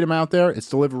best Kratom out there. It's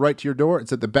delivered right to your door.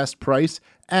 It's at the best price.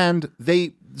 And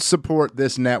they support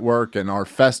this network and our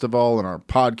festival and our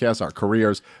podcast, our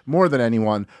careers, more than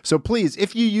anyone. So please,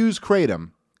 if you use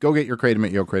Kratom, go get your Kratom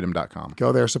at YoKratom.com.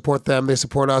 Go there, support them. They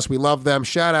support us. We love them.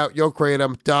 Shout out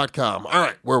YoKratom.com. All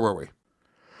right, where were we?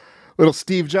 Little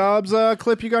Steve Jobs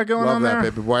clip you got going love on that,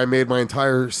 there? baby boy. I made my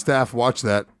entire staff watch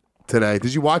that today.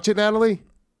 Did you watch it, Natalie?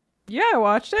 Yeah, I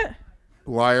watched it.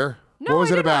 Liar. No, what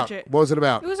was I it did about? watch it. What was it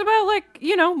about? It was about, like,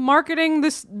 marketing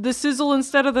the sizzle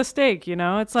instead of the steak,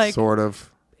 It's like... Sort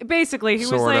of. Basically, he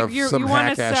was like, you want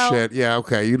to sell... shit. Yeah,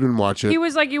 okay, you didn't watch it. He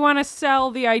was like, you want to sell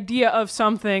the idea of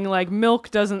something, like milk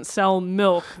doesn't sell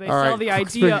milk. They All sell right. the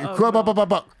idea of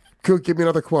milk. Coop, give me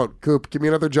another quote. Coop, give me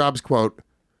another Jobs quote.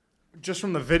 Just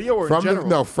from the video or From in general?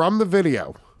 No, from the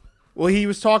video. Well, he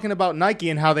was talking about Nike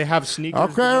and how they have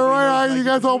sneakers. Okay, all right, you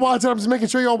guys all watch it. I'm just making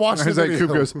sure you all watch the video.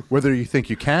 Coop goes, whether you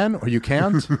think you can or you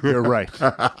can't, you're right.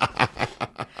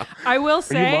 I will Are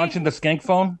say... you launching the Skank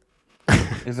phone?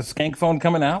 Is the Skank phone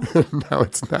coming out? No,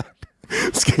 it's not.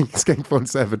 Skank Phone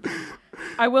 7.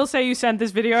 I will say you sent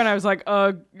this video and I was like,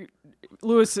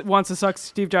 Lewis wants to suck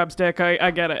Steve Jobs' dick.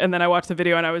 I get it. And then I watched the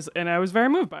video and I was very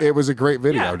moved by it. It was a great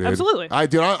video, Yeah, dude. absolutely.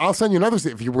 I'll send you another.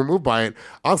 If you were moved by it,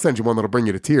 I'll send you one that'll bring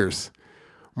you to tears.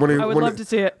 I would love to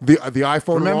see it. The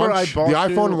iPhone Remember launch. The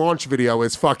iPhone launch video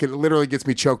is fucking. It literally gets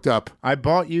me choked up. I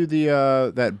bought you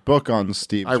the that book on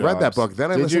Steve Jobs. I read that book.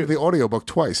 Then I listened to the audiobook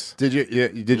twice. Did you? Yeah,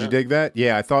 did you dig that?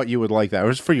 Yeah, I thought you would like that. It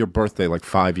was for your birthday, like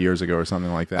 5 years ago or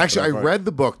something like that. Actually, I read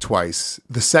the book twice.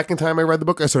 The second time I read the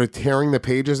book, I started tearing the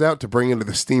pages out to bring into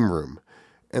the steam room.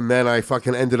 And then I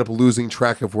fucking ended up losing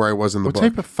track of where I was in the book. What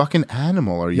type of fucking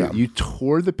animal are you? Yeah. You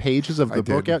tore the pages of the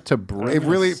book out to bring it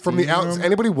really, from the out. out,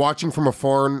 anybody watching from a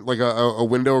foreign, like a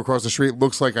window across the street,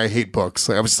 looks like I hate books.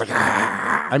 Like, I was just like,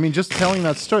 I mean, just telling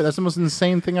that story, that's the most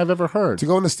insane thing I've ever heard. To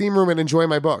go in the steam room and enjoy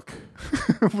my book.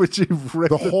 Would you rip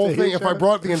the whole page thing, if I out?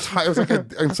 brought the entire, it was like an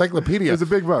encyclopedia. It was a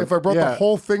big book. If I brought Yeah. the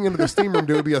whole thing into the steam room,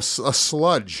 it would be a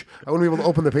sludge. I wouldn't be able to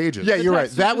open the pages. Yeah, you're right.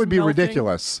 text is That just would be melting.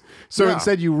 ridiculous. So Yeah.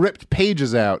 instead, you ripped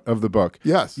pages out of the book.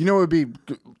 Yes. You know, it would be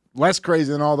less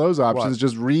crazy than all those options. What?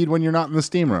 Just read when you're not in the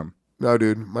steam room. No,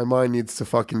 dude, my mind needs to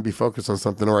fucking be focused on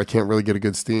something or I can't really get a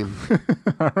good steam.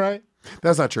 All right.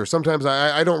 That's not true. Sometimes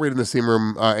I don't read in the steam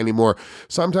room anymore.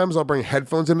 Sometimes I'll bring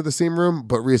headphones into the steam room,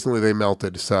 but recently they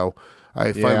melted, so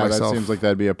I find myself... that seems like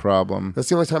that'd be a problem. That's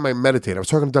the only time I meditate. I was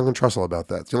talking to Duncan Trussell about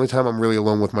that. It's the only time I'm really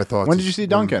alone with my thoughts. When did you see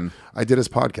Duncan? I did his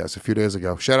podcast a few days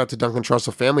ago. Shout out to Duncan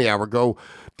Trussell Family Hour. Go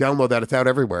download that. It's out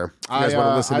everywhere. If you guys want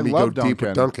to listen to me go deep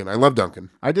with Duncan. I love Duncan.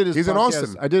 I did his He's podcast. in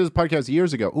Austin. I did his podcast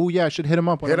years ago. Oh, yeah, I should hit him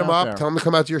up. When Hit I'm him out up. there. Tell him to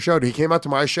come out to your show. He came out to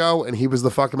my show, and he was the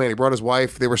fucking man. He brought his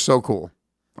wife. They were so cool.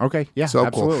 Okay, yeah, So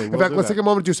absolutely. cool. In fact, let's take a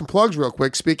moment to do some plugs real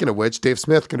quick. Speaking of which, Dave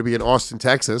Smith going to be in Austin,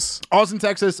 Texas. Austin,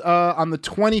 Texas, on the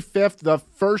 25th. The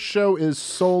first show is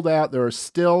sold out. There are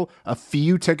still a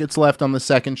few tickets left on the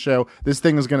second show. This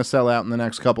thing is going to sell out in the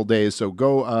next couple days, so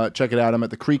go check it out. I'm at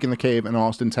the Creek in the Cave in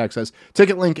Austin, Texas.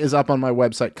 Ticket link is up on my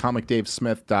website,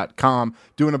 comicdavesmith.com.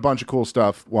 Doing a bunch of cool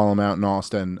stuff while I'm out in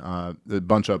Austin. A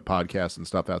bunch of podcasts and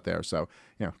stuff out there, so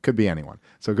could be anyone.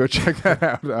 So go check that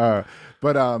out.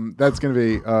 But that's going to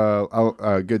be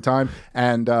a good time.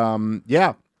 And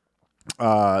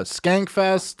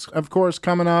Skankfest, of course,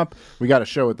 coming up. We got a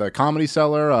show at the Comedy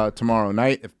Cellar tomorrow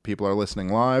night if people are listening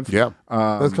live. Yeah.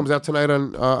 That comes out tonight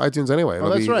on iTunes anyway. Oh,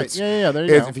 that's right. Yeah, there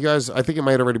you go. If you guys, I think it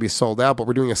might already be sold out, but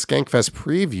we're doing a Skankfest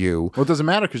preview. Well, it doesn't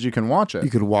matter because you can watch it. You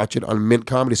could watch it on Mint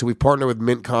Comedy. So we partner with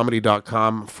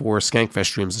mintcomedy.com for Skankfest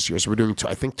streams this year. So we're doing,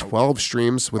 I think, 12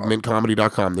 streams with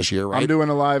mintcomedy.com this year, right? I'm doing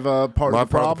a live part of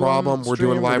the problem. We're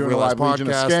doing live Realize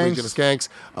podcast, Legion of Skanks,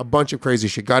 a bunch of crazy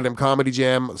shit. Goddamn Comedy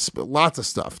Jam, lots of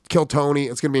stuff. Kill Tony.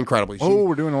 It's going to be incredible.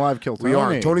 We're doing a live Kill Tony. We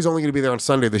are. Tony's only going to be there on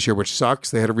Sunday this year, which sucks.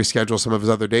 They had to reschedule some of his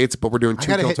other dates, but we're doing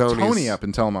two Kill Tonys. Tony up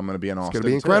and tell him I'm going to be in Austin. It's going to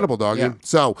be incredible, doggy. Yeah.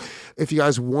 So if you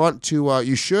guys want to,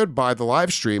 you should buy the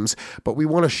live streams, but we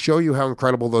want to show you how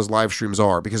incredible those live streams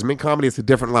are because Mint Comedy is a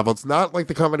different level. It's not like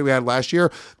the comedy we had last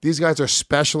year. These guys are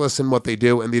specialists in what they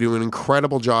do, and they do an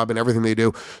incredible job in everything they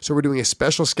do. So we're doing a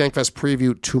special Skankfest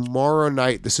preview tomorrow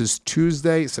night. This is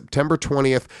Tuesday, September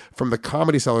 20th from the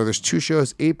Comedy Cellar. There's two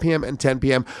shows, 8 p.m. and 10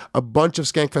 p.m. A bunch of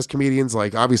Skankfest comedians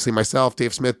like obviously myself,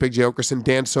 Dave Smith, Big J. Okerson,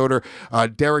 Dan Soder,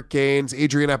 Derek Gaines,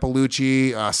 Adrian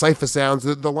Appalucci, Cypher Sounds.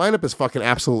 The lineup is fucking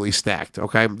absolutely stacked,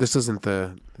 okay? This isn't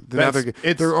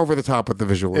they're over the top with the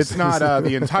visuals. It's not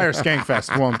the entire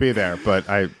Skankfest won't be there, but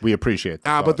we appreciate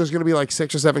that. But there's going to be like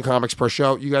 6 or 7 comics per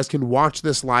show. You guys can watch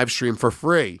this live stream for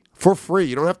free. For free.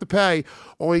 You don't have to pay.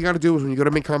 All you got to do is when you go to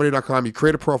mintcomedy.com, you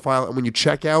create a profile, and when you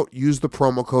check out, use the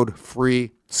promo code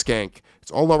FREESKANK.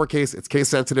 It's all lowercase. It's case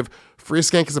sensitive. Free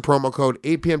Skank is a promo code.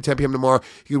 8 p.m., 10 p.m. tomorrow.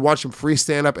 You can watch some free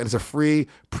stand-up, and it's a free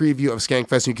preview of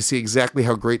Skankfest, and you can see exactly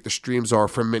how great the streams are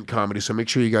from Mint Comedy. So make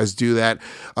sure you guys do that.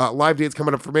 Live dates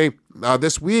coming up for me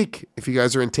this week. If you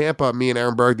guys are in Tampa, me and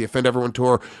Aaron Berg, the Offend Everyone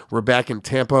Tour, we're back in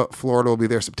Tampa, Florida. We'll be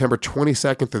there September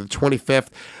 22nd through the 25th.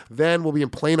 Then we'll be in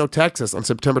Plano, Texas on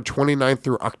September 29th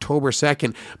through October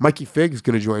 2nd. Mikey Fig is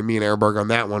going to join me and Aaron Berg on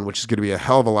that one, which is going to be a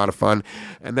hell of a lot of fun.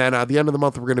 And then at the end of the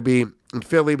month, we're going to be in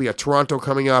Philly. We got Toronto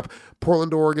coming up.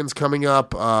 Portland, Oregon's coming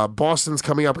up. Boston's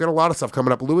coming up. We got a lot of stuff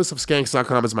coming up.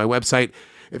 lewisofskanks.com is my website.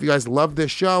 If you guys love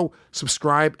this show,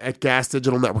 subscribe at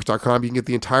gasdigitalnetwork.com. You can get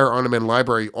the entire on-demand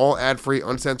library, all ad-free,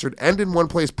 uncensored, and in one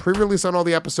place, pre-release on all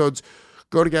the episodes.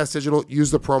 Go to Gas Digital, use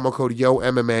the promo code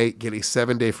YOMMA, get a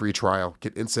 7-day free trial,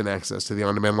 get instant access to the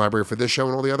on-demand library for this show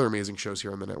and all the other amazing shows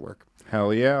here on the network.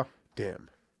 Hell yeah.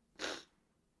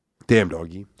 Damn,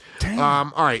 doggy.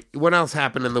 All right, what else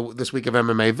happened in this week of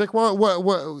MMA? Vic,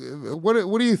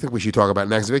 what do you think we should talk about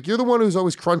next? Vic, you're the one who's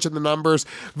always crunching the numbers.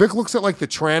 Vic looks at like the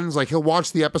trends, like he'll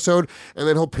watch the episode and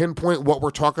then he'll pinpoint what we're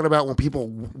talking about when people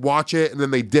watch it, and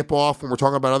then they dip off when we're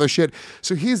talking about other shit.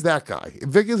 So he's that guy.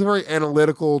 Vic is a very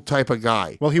analytical type of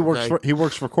guy. Well, he works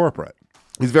for corporate.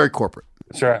 He's very corporate.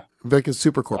 That's right. Vic is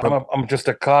super corporate. I'm just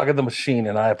a cog of the machine,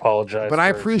 and I apologize. But I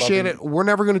appreciate it. We're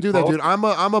never going to do that, dude. I'm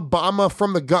a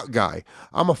from the gut guy.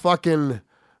 I'm a fucking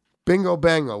bingo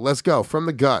bango. Let's go from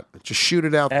the gut. Just shoot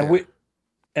it out there.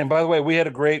 And by the way, we had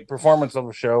a great performance on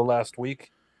the show last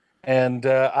week, and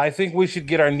I think we should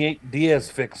get our Nate Diaz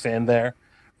fix in there.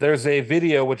 There's a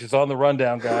video which is on the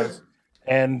rundown, guys,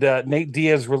 and Nate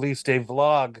Diaz released a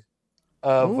vlog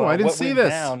of I didn't what see went this.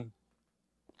 down.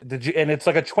 Did you? And it's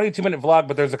like a 22-minute vlog,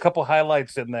 but there's a couple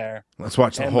highlights in there. Let's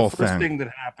watch the whole thing. The first thing that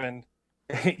happened,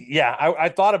 yeah, I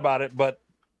thought about it, but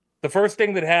the first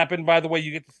thing that happened, by the way,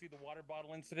 you get to see the water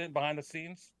bottle incident behind the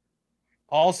scenes.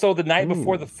 Also, the night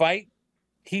before the fight,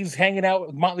 he's hanging out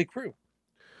with Motley Crue.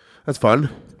 That's fun.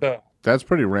 So, that's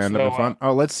pretty random and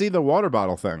fun. Let's see the water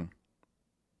bottle thing.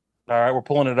 All right, we're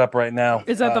pulling it up right now.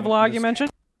 Is that the vlog you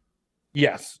mentioned?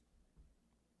 Yes.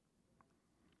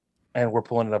 And we're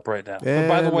pulling it up right now. But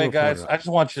by the way, guys, I just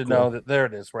want you to know that there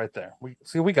it is right there.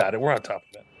 We got it. We're on top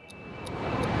of it.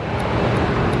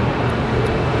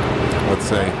 Let's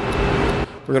see.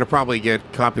 We're going to probably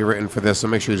get copywritten for this, so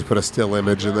make sure you just put a still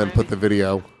image and then put the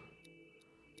video.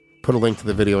 Put a link to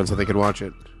the video and so they can watch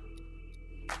it.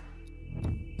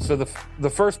 So the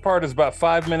first part is about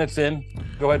 5 minutes in.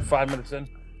 Go ahead, 5 minutes in.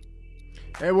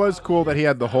 It was cool that he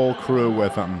had the whole crew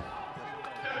with him.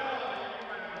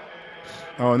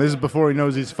 Oh, and this is before he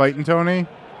knows he's fighting Tony?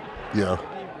 Yeah.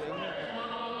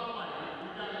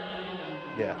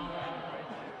 Yeah.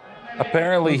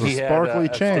 Apparently he had a sparkly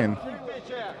chain.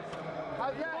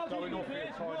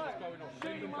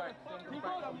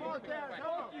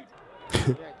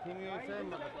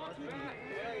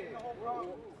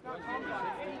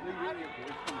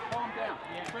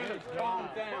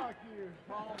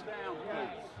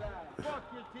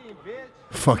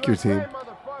 Fuck your team.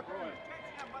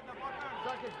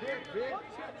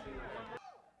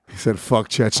 He said, "Fuck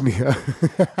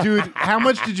Chechnya." Dude, how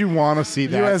much did you want to see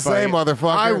that USA, fight?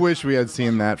 motherfucker. I wish we had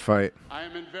seen that fight. I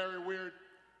am in very weird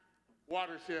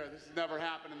waters here. This has never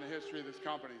happened in the history of this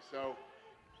company. So,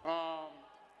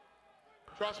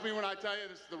 trust me when I tell you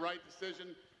this is the right decision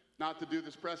not to do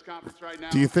this press conference right now.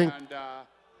 Do you think?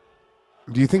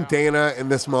 Do you think Dana in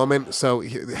this moment? So,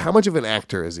 how much of an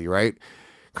actor is he? Right?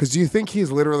 Because do you think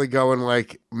he's literally going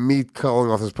like, me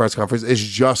calling off this press conference is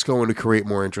just going to create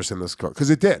more interest in this? Because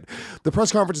it did. The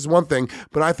press conference is one thing,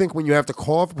 but I think when you have to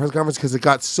call off a press conference because it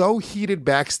got so heated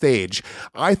backstage,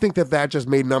 I think that just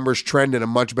made numbers trend in a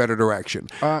much better direction.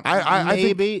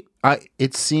 It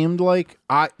seemed like,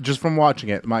 just from watching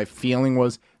it, my feeling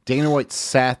was Dana White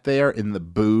sat there in the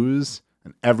boos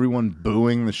and everyone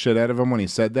booing the shit out of him when he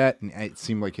said that, and it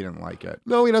seemed like he didn't like it.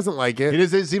 No, he doesn't like it.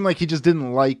 It seemed like he just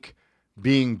didn't like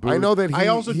being booed. I know that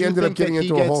he ended up getting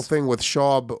into a whole thing with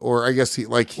Schaub, or I guess he's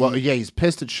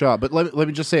pissed at Schaub. But let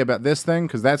me just say about this thing,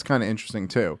 because that's kind of interesting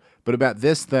too. But about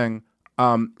this thing,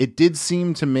 it did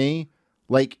seem to me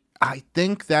like, I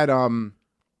think that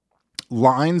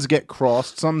lines get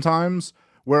crossed sometimes,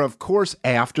 where of course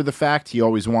after the fact he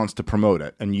always wants to promote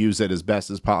it and use it as best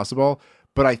as possible.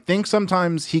 But I think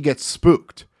sometimes he gets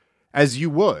spooked, as you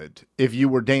would if you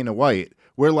were Dana White,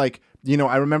 where like, you know,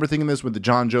 I remember thinking this with the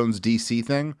John Jones DC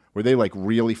thing, where they like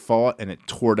really fought and it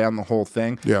tore down the whole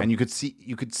thing. Yeah. And you could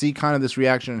see kind of this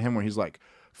reaction in him where he's like,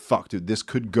 fuck, dude, this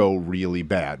could go really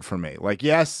bad for me. Like,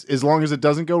 yes, as long as it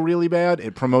doesn't go really bad,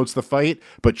 it promotes the fight.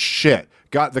 But shit,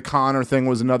 got the Conor thing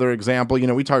was another example. You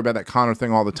know, we talk about that Conor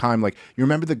thing all the time. Like, you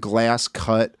remember the glass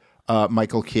cut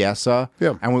Michael Chiesa?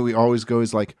 Yeah. And what we always go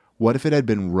is like, what if it had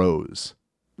been Rose?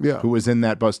 Yeah. Who was in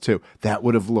that bus too? That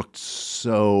would have looked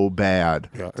so bad.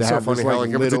 Yeah. It's so funny how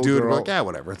like if it's a dude, we're like, yeah,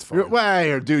 whatever, it's fine.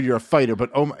 Well, dude, you're a fighter, but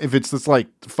if it's this like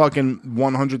fucking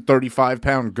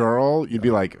 135-pound girl, you'd be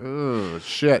like, oh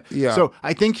shit. Yeah. So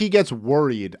I think he gets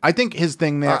worried. I think his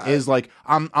thing there is like,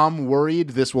 I'm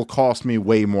worried this will cost me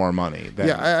way more money.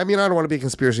 I mean, I don't want to be a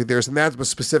conspiracy theorist, and that's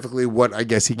specifically what I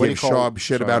guess he gave Schaub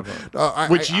shit about.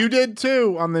 Which you did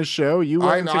too on this show. You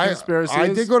went into conspiracies.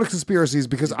 I did go to conspiracies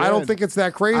because I don't think it's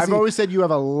that crazy. I've always said you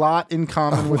have a lot in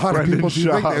common with Brendan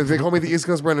Schaub. They call me the East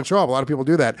Coast Brendan Schaub. A lot of people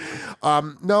do that.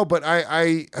 No, but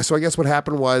so I guess what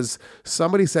happened was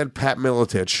somebody said Pat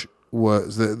Miletich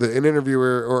was an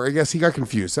interviewer, or I guess he got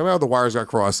confused. Somehow the wires got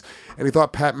crossed, and he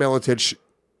thought Pat Miletich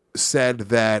said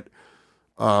that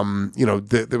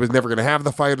there was never going to have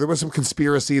the fight. There was some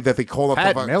conspiracy that they called up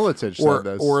Pat the fight. Miletich said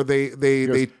this. Or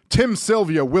they Tim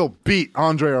Sylvia will beat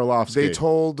Andre Arlovsky. They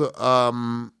told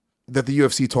that the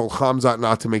UFC told Khamzat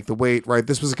not to make the weight, right?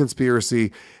 This was a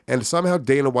conspiracy, and somehow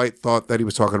Dana White thought that he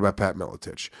was talking about Pat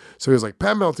Miletich. So he was like,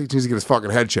 Pat Miletich needs to get his fucking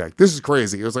head checked. This is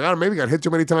crazy. He was like, I don't know, maybe he got hit too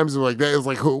many times. It was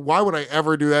like, why would I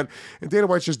ever do that? And Dana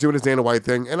White's just doing his Dana White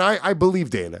thing, and I believe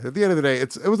Dana. At the end of the day,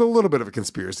 it was a little bit of a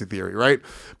conspiracy theory, right?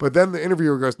 But then the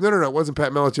interviewer goes, no, it wasn't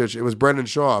Pat Miletich, it was Brendan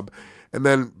Schaub. And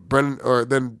then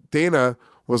then Dana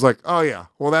was like, oh yeah,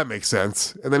 well that makes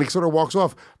sense, and then he sort of walks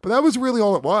off. But that was really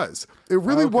all it was. It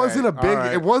really wasn't a big.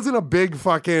 Right. It wasn't a big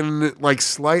fucking like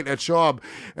slight at Schaub.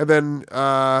 And then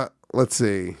let's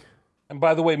see. And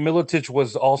by the way, Miletich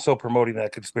was also promoting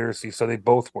that conspiracy, so they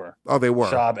both were. Oh, they were.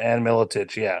 Schaub and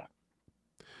Miletich, yeah.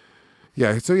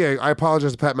 Yeah, so yeah, I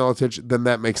apologize to Pat Miletich, then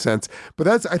that makes sense. But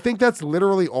I think that's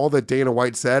literally all that Dana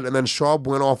White said, and then Schaub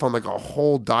went off on like a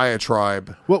whole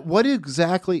diatribe. What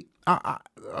exactly?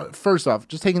 First off,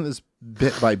 just taking this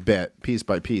bit by bit, piece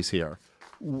by piece here.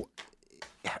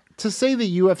 To say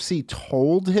the UFC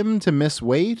told him to miss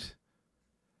weight,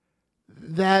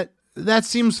 that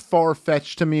seems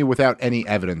far-fetched to me without any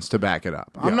evidence to back it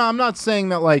up. Yeah. I'm not saying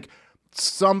that like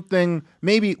something,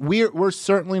 maybe we're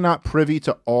certainly not privy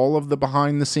to all of the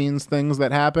behind the scenes things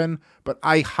that happen, but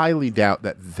I highly doubt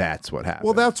that that's what happened.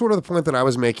 Well, that's sort of the point that I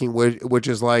was making, which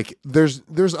is like there's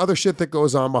other shit that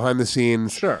goes on behind the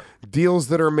scenes. Sure. Deals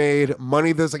that are made,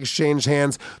 money that's like exchanged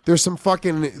hands. There's some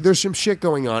shit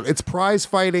going on. It's prize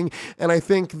fighting, and I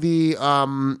think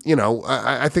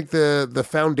I think the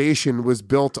foundation was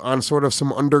built on sort of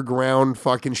some underground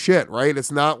fucking shit, right?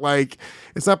 It's not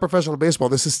professional baseball.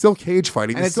 This is still cage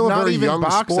fighting. And it's still a very young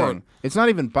boxing. sport. It's not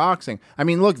even boxing. I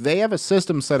mean, look, they have a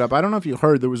system set up. I don't know if you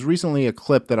heard, there was recently a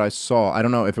clip that I saw. I don't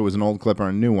know if it was an old clip or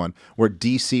a new one, where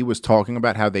DC was talking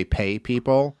about how they pay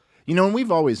people. You know, and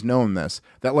we've always known this,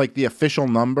 that like the official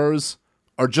numbers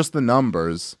are just the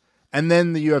numbers, and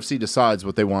then the UFC decides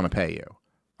what they want to pay you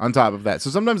on top of that. So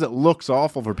sometimes it looks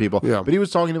awful for people. Yeah. But he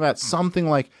was talking about something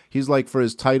like he's like for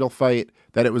his title fight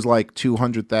that it was like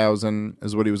 $200,000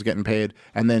 is what he was getting paid,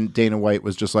 and then Dana White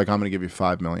was just like, I'm going to give you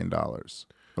 $5 million or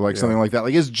like something like that.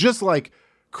 Like it's just like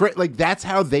that's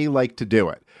how they like to do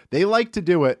it. They like to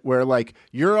do it where like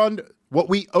you're on what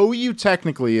we owe you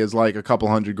technically is like a couple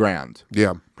 $100,000.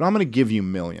 Yeah. But I'm going to give you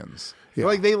millions. Yeah.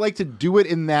 Like they like to do it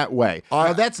in that way.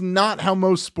 Now that's not how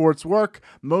most sports work.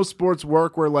 Most sports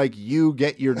work where like you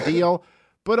get your deal.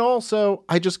 But also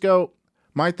I just go,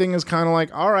 my thing is kind of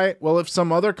like, all right, well, if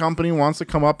some other company wants to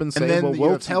come up and say, well,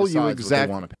 we'll tell you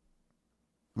exactly what they want to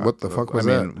pay. What the fuck was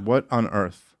that? What on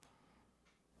earth?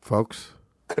 Folks?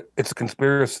 It's a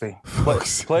conspiracy.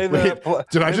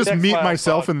 Did I just meet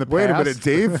myself in the past? Wait a minute,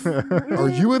 Dave. Are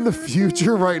you in the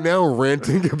future right now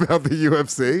ranting about the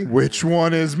UFC? Which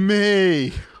one is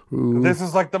me? This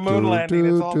is like the moon landing.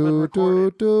 It's all been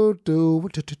recorded.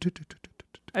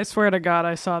 I swear to God,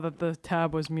 I saw that the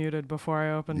tab was muted before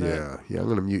I opened it. Yeah, I'm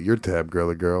gonna mute your tab,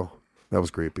 girly girl. That was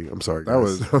creepy. I'm sorry,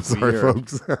 guys. That was I'm sorry, weird.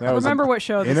 folks. I remember what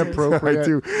show this inappropriate. I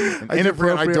do.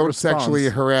 I don't sexually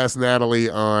harass Natalie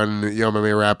on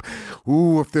MMA Rap.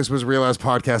 Ooh, if this was Real Ass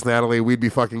Podcast, Natalie, we'd be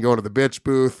fucking going to the bitch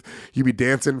booth. You'd be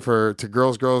dancing to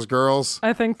girls, girls, girls.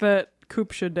 I think that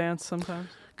Coop should dance sometimes.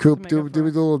 Coop, do me a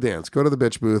little dance. Go to the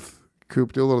bitch booth.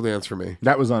 Coop, do a little dance for me.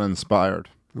 That was uninspired.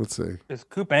 Let's see. Is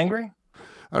Coop angry?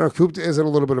 I don't know. Coop is in a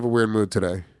little bit of a weird mood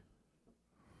today.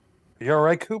 You all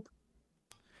right, Coop?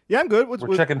 Yeah, I'm good.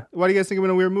 We're checking. Why do you guys think I'm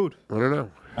in a weird mood? I don't know.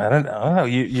 I don't know.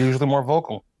 You're usually more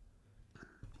vocal.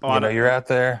 Oh, you're out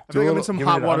there. I feel like I'm in some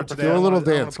hot water today. Do a little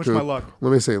dance, push Coop. my luck.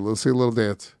 Let me see. Let's see a little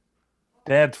dance.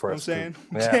 Dance for I'm us. saying.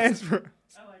 Yeah. Dance for.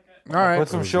 All right. Put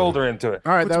some shoulder into it.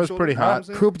 All right, Put that some was pretty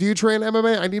shoulder- hot. Coop, do you train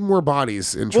MMA? I need more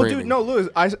bodies in Well, training. dude, no, Louis.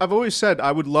 I've always said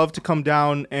I would love to come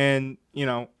down and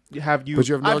have you. But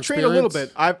you have no I've trained a little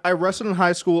experience? bit. I wrestled in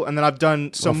high school, and then I've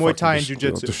done some Muay Thai and I'll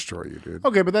jiu-jitsu. destroy you, dude.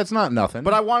 Okay, but that's not nothing.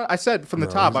 But I said from the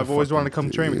top, I've always wanted to come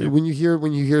train with you. When you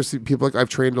hear people like I've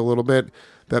trained a little bit,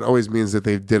 that always means that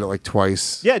they did it like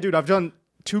twice. Yeah, dude, I've done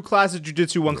 2 classes of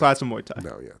jiu-jitsu, 1 class of Muay Thai.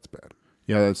 No, yeah, it's bad.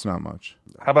 yeah, that's not much.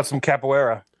 How about some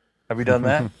capoeira? Have you done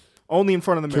that? Only in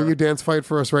front of the mirror. Can you dance fight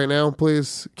for us right now,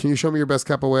 please? Can you show me your best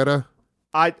capoeira?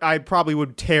 I probably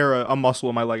would tear a muscle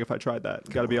in my leg if I tried that.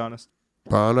 Got to be honest.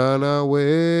 Banana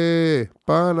way,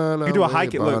 banana. You can do a way, high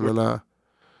kick leg. banana.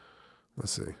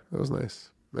 Let's see. That was nice.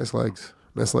 Nice legs.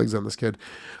 Nice legs on this kid.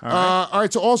 All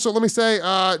right. So also, let me say,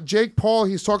 Jake Paul,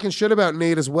 he's talking shit about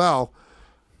Nate as well.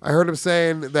 I heard him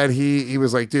saying that he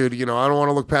was like, dude, I don't want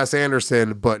to look past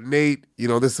Anderson, but Nate,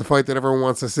 this is the fight that everyone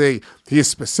wants to see. He is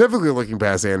specifically looking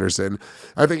past Anderson.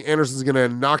 I think Anderson's going to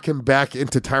knock him back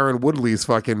into Tyron Woodley's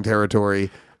fucking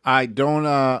territory. I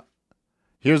don't.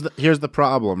 Here's the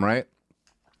problem, right?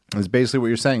 Is basically what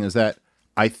you're saying is that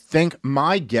I think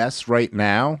my guess right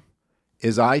now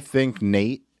is I think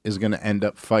Nate is going to end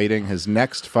up fighting his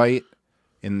next fight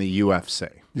in the UFC.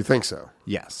 You think so?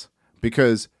 Yes,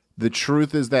 because the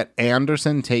truth is that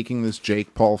Anderson taking this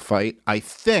Jake Paul fight, I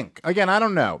think, again, I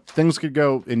don't know. Things could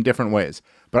go in different ways,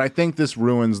 but I think this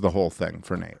ruins the whole thing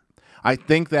for Nate. I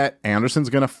think that Anderson's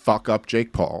going to fuck up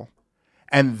Jake Paul,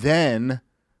 and then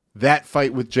that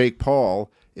fight with Jake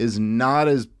Paul is not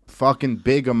as fucking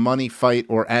big a money fight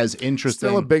or as interesting.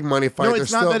 Still a big money fight. No,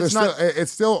 it's not.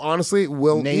 It's still honestly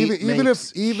will Nate even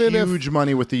makes if huge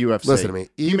money with the UFC. Listen to me.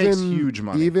 He makes huge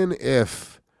money. Even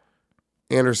if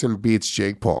Anderson beats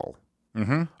Jake Paul,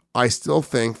 I still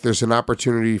think there's an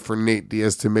opportunity for Nate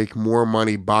Diaz to make more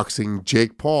money boxing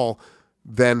Jake Paul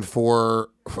than for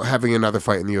having another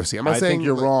fight in the UFC. I'm not I saying think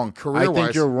you're wrong. I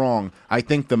think you're wrong. I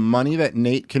think the money that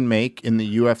Nate can make in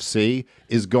the UFC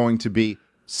is going to be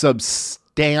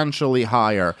substantially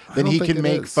higher than he can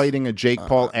make fighting a Jake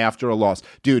Paul after a loss.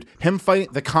 Dude, him fighting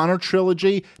the Conor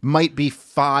trilogy might be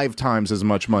 5 times as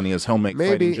much money as he'll make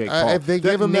fighting Jake Paul. If they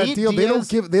give him that deal,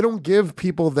 they don't give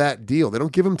people that deal. They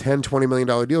don't give him $10-20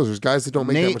 million deals. There's guys that don't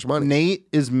make that much money. Nate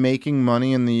is making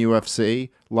money in the UFC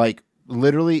like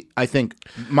literally. I think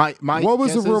my what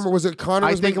was the rumor? Was it Conor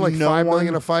was making like $5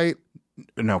 million a fight?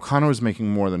 No, Conor was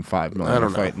making more than $5 million a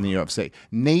fight in the UFC.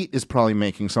 Nate is probably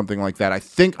making something like that.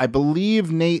 I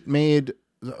believe Nate made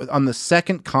on the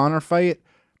second Conor fight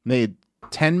made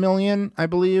 $10 million. I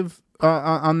believe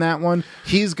on that one.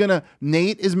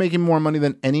 Nate is making more money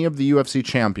than any of the UFC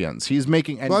champions. He's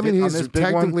making. Well, I mean, he's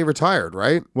technically retired,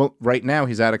 right? Well, right now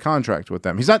he's out of contract with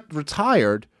them. He's not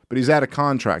retired, but he's out of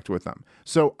contract with them.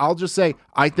 So I'll just say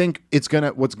I think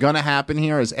what's gonna happen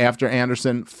here is after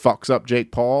Anderson fucks up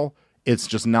Jake Paul, it's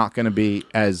just not going to be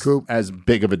as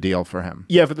big of a deal for him.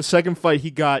 Yeah, for the second fight,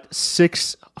 he got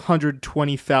 6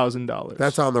 $120,000.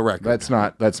 That's on the record. That's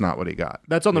not what he got.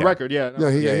 That's on the record. Yeah. No,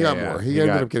 he got yeah. more. He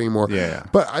ended up getting more. Yeah.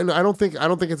 But I don't think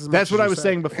it's as much. That's what as I you was said.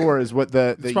 saying before. Is what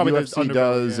the probably UFC undervalued,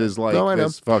 does yeah. is like No, I know.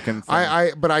 this fucking.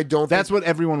 Thing. But I don't. That's what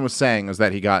everyone was saying is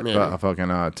that he got Maybe. a fucking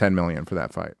 $10 million for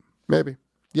that fight. Maybe.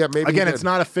 Yeah, maybe. Again, he it's did.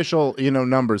 not official,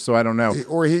 numbers, so I don't know.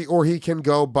 Or he can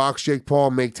go box Jake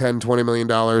Paul, make $10-20 million.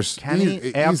 Can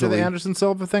he after easily. the Anderson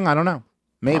Silva thing? I don't know.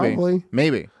 Maybe. Probably.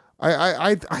 Maybe.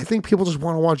 I think people just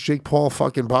want to watch Jake Paul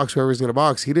fucking box whoever he's going to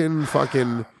box. He didn't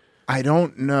fucking. I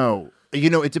don't know.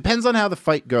 It depends on how the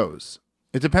fight goes.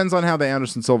 It depends on how the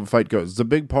Anderson Silva fight goes. It's a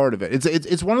big part of it.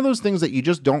 It's one of those things that you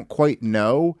just don't quite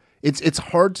know. It's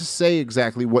hard to say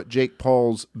exactly what Jake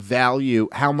Paul's value,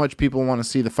 how much people want to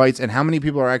see the fights, and how many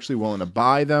people are actually willing to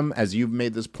buy them. As you've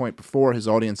made this point before, his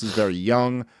audience is very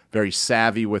young, very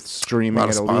savy with streaming A lot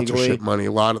of it illegally. sponsorship money.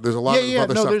 There's a lot of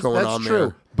other stuff going on true.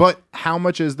 there. But how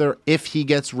much is there if he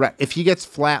gets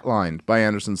flatlined by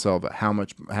Anderson Silva?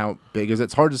 How big is it?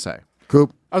 It's hard to say.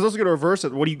 Coop. I was also going to reverse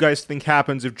it. What do you guys think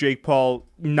happens if Jake Paul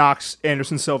knocks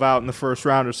Anderson Silva out in the first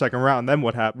round or second round? Then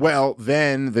what happens? Well,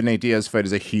 then the Nate Diaz fight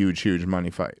is a huge money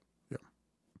fight. Yeah.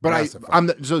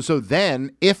 But so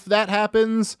then if that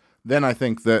happens, then I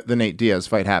think the Nate Diaz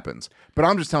fight happens. But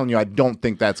I'm just telling you, I don't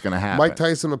think that's going to happen. Mike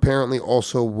Tyson apparently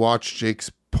also watched Jake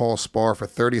Paul spar for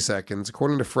 30 seconds.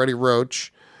 According to Freddie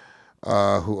Roach,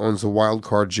 who owns the Wild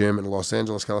Card Gym in Los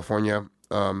Angeles, California.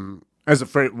 As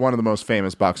one of the most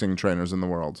famous boxing trainers in the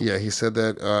world. Yeah, he said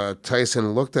that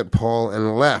Tyson looked at Paul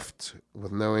and left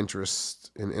with no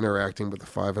interest in interacting with the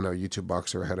 5-0 YouTube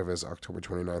boxer ahead of his October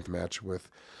 29th match with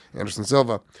Anderson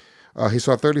Silva. He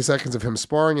saw 30 seconds of him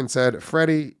sparring and said,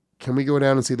 "Freddie, can we go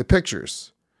down and see the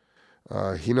pictures?"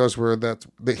 He knows that's where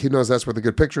the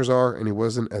good pictures are, and he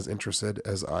wasn't as interested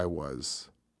as I was.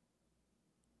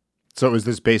 So is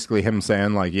this basically him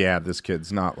saying, like, yeah, this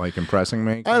kid's not, like, impressing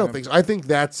me? I don't think so. I think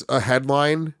that's a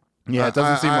headline. Yeah, it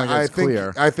doesn't seem like it's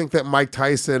clear. I think that Mike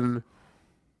Tyson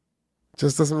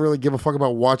just doesn't really give a fuck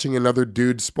about watching another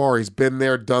dude spar. He's been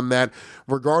there, done that.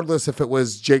 Regardless if it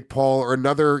was Jake Paul or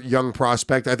another young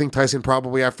prospect, I think Tyson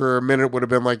probably after a minute would have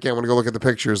been like, yeah, I want to go look at the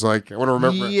pictures. Like, I want to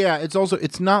remember. Yeah,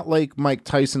 it's not like Mike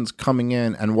Tyson's coming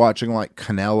in and watching like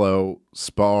Canelo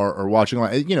spar or watching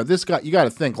like, this guy, you got to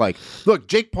think like, look,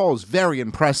 Jake Paul is very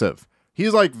impressive.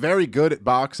 He's like very good at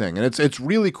boxing, and it's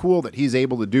really cool that he's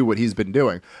able to do what he's been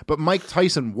doing. But Mike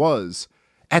Tyson was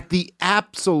at the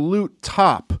absolute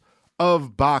top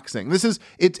of boxing.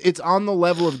 It's on the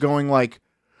level of going like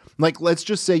let's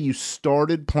just say you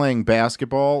started playing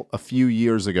basketball a few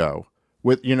years ago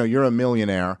with you're a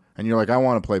millionaire and you're like, I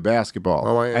want to play basketball.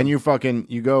 Oh, I am. And you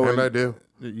go And I do.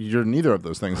 You're neither of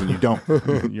those things, and you don't.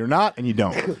 You're not, and you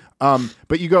don't.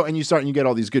 But you go and you start, and you get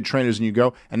all these good trainers, and you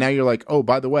go, and now you're like, oh,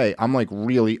 by the way, I'm like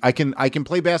really, I can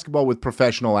play basketball with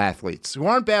professional athletes who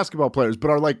aren't basketball players, but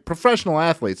are like professional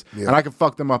athletes, and I can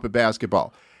fuck them up at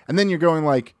basketball. And then you're going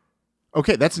like,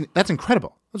 okay, that's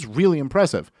incredible. That's really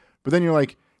impressive. But then you're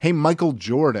like, hey, Michael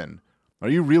Jordan, are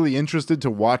you really interested to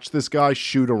watch this guy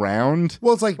shoot around?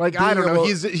 Well, it's like I don't know.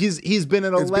 He's been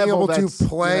at a level being able that's, to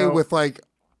play with like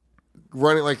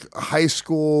running like high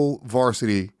school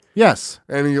varsity. Yes.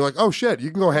 And you're like, oh shit, you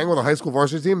can go hang with a high school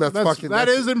varsity team? That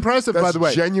is impressive, by the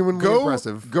way. Genuinely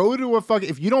impressive. Go to a fucking,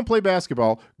 if you don't play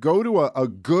basketball, go to a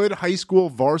good high school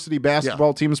varsity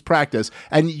basketball team's practice,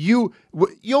 and you'll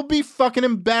be fucking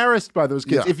embarrassed by those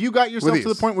kids. Yeah. If you got yourself to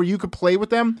the point where you could play with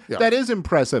them, that is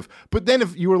impressive. But then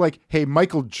if you were like, hey,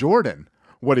 Michael Jordan,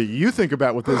 what do you think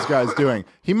about what this guy's doing?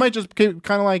 He might just kind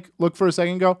of like look for a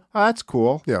second and go, oh, that's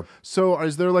cool. Yeah. So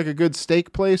is there like a good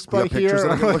steak place by here?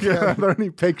 Are there any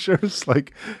pictures?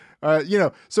 Like,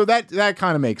 so that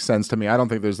kind of makes sense to me. I don't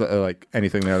think there's like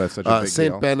anything there that's such a big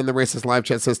Saint deal. Ben in the Racist Live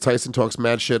Chat says Tyson talks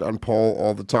mad shit on Paul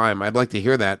all the time. I'd like to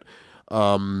hear that.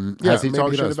 Has he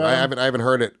talked shit about him? I haven't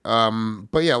heard it.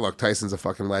 But yeah, look, Tyson's a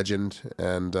fucking legend,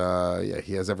 and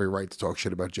he has every right to talk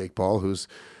shit about Jake Paul, who's,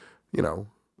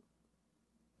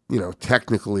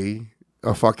 technically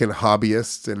a fucking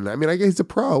hobbyist. And I mean, I guess he's a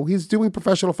pro. He's doing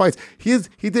professional fights.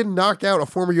 He did knock out a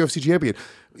former UFC champion.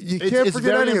 You can't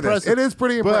forget any of this. It is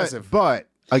pretty impressive. But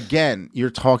again, you're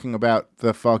talking about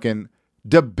the fucking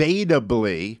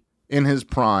debatably in his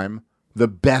prime, the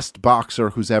best boxer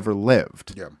who's ever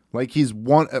lived. Yeah. Like he's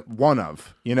one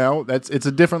of, it's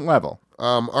a different level.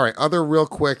 All right,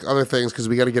 other things, because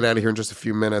we got to get out of here in just a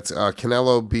few minutes.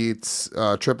 Canelo beats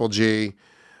Triple G.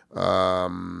 Blah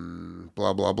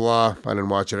blah blah. I didn't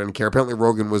watch it. I didn't care. Apparently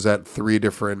Rogan was at 3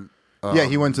 different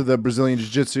he went to the Brazilian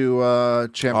Jiu-Jitsu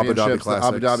championships, the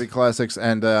Abu Dhabi Classics,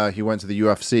 and he went to the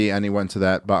UFC, and he went to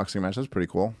that boxing match. That's pretty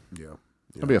cool. Yeah.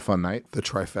 It'll be a fun night. The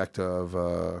trifecta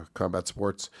of combat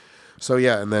sports. So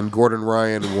yeah, and then Gordon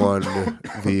Ryan won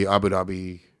the Abu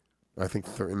Dhabi, I think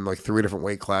in like 3 different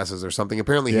weight classes or something.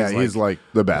 Apparently, he's like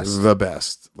the best,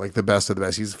 like the best of the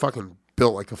best. He's fucking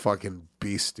built like a fucking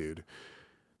beast, dude.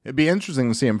 It'd be interesting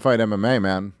to see him fight MMA,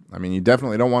 man. I mean, you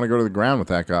definitely don't want to go to the ground with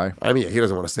that guy. I mean, he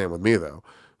doesn't want to stand with me though.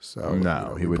 So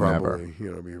no, he would probably,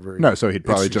 never. Be very no, so he'd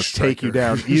probably just take you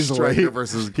down easily. Striker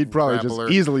versus he'd probably grappler.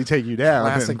 just easily take you down.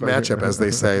 Classic matchup, as they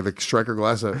say, the striker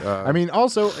glass. I mean,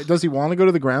 also, does he want to go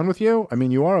to the ground with you? I mean,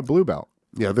 you are a blue belt.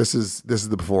 Yeah, this is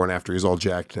the before and after. He's all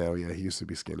jacked now. Yeah, he used to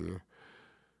be skinnier.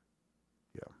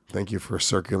 Yeah, thank you for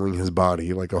circling his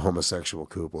body like a homosexual,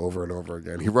 Coop, over and over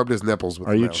again. He rubbed his nipples with.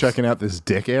 Are you checking out this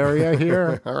dick area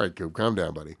here? All right, Coop, calm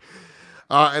down, buddy.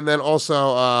 And then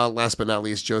also, last but not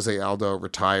least, Jose Aldo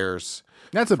retires.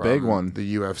 That's a big one.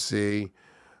 The UFC.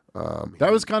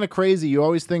 That was kind of crazy. You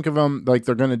always think of them like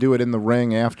they're going to do it in the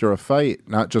ring after a fight,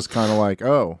 not just kind of like,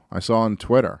 oh, I saw on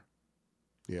Twitter.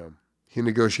 Yeah. He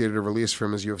negotiated a release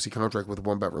from his UFC contract with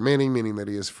 1 bout remaining, meaning that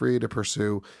he is free to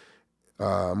pursue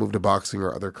move to boxing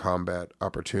or other combat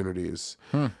opportunities.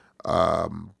 But,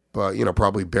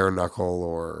 probably bare knuckle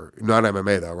or not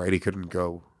MMA, though, right? He couldn't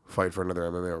go fight for another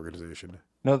MMA organization.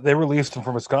 No, they released him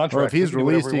from his contract. Well, if he's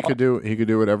released, he could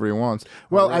do whatever he wants.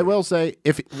 Well, I will say,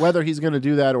 whether he's going to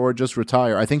do that or just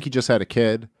retire, I think he just had a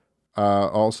kid,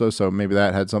 also, so maybe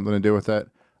that had something to do with it.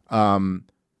 So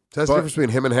that's the difference between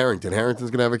him and Harrington.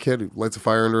 Harrington's going to have a kid who lights a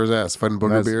fire under his ass, fighting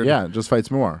Booger Beard. Yeah, just fights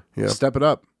more. Yeah. Step it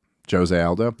up, Jose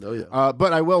Aldo. Oh, yeah.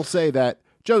 But I will say that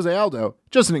Jose Aldo,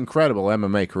 just an incredible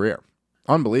MMA career.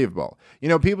 Unbelievable.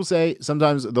 People say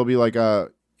sometimes they'll be like,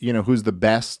 who's the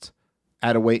best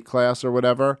at a weight class or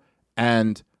whatever.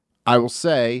 And I will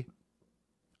say,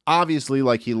 obviously,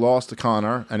 like he lost to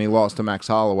Conor and he lost to Max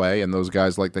Holloway and those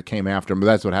guys like that came after him. But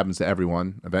that's what happens to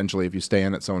everyone. Eventually, if you stay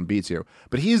in it, someone beats you.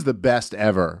 But he's the best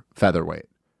ever featherweight.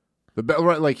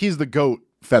 He's the GOAT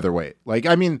featherweight. Like,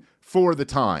 I mean, for the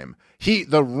time.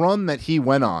 The run that he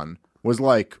went on was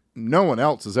like no one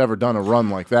else has ever done a run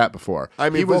like that before. I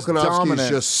mean, he was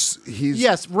Volkanovski's dominant.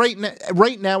 Yes,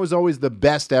 right now is always the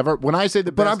best ever. When I say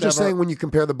the best But I'm just saying when you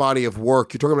compare the body of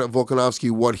work, you're talking about Volkanovski,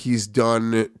 what he's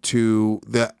done to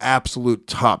the absolute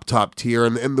top tier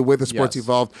and the way the sport's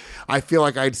evolved, I feel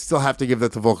like I'd still have to give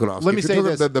that to Volkanovski. Let me say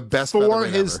this. The best for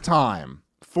his time.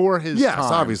 For his time. Yes,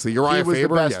 obviously. Uriah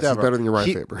Faber, he's better than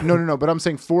Uriah Faber. No, but I'm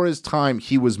saying for his time,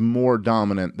 he was more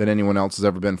dominant than anyone else has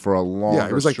ever been for a long time.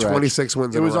 Yeah, it was like 26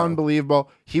 wins in a row. It was unbelievable.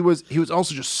 He was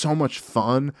also just so much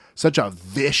fun, such a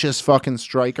vicious fucking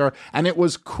striker, and it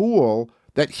was cool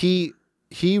that he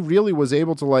really was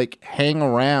able to like hang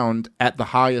around at the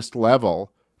highest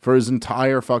level for his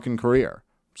entire fucking career.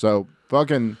 So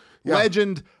fucking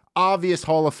legend, obvious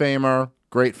Hall of Famer.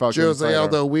 Great fucking Jose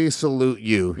Aldo, we salute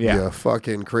you, you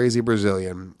fucking crazy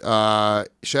Brazilian.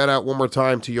 Shout out one more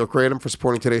time to Yo Kratom for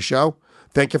supporting today's show.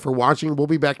 Thank you for watching. We'll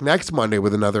be back next Monday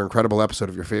with another incredible episode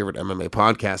of your favorite MMA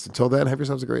podcast. Until then, have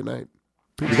yourselves a great night.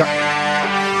 You got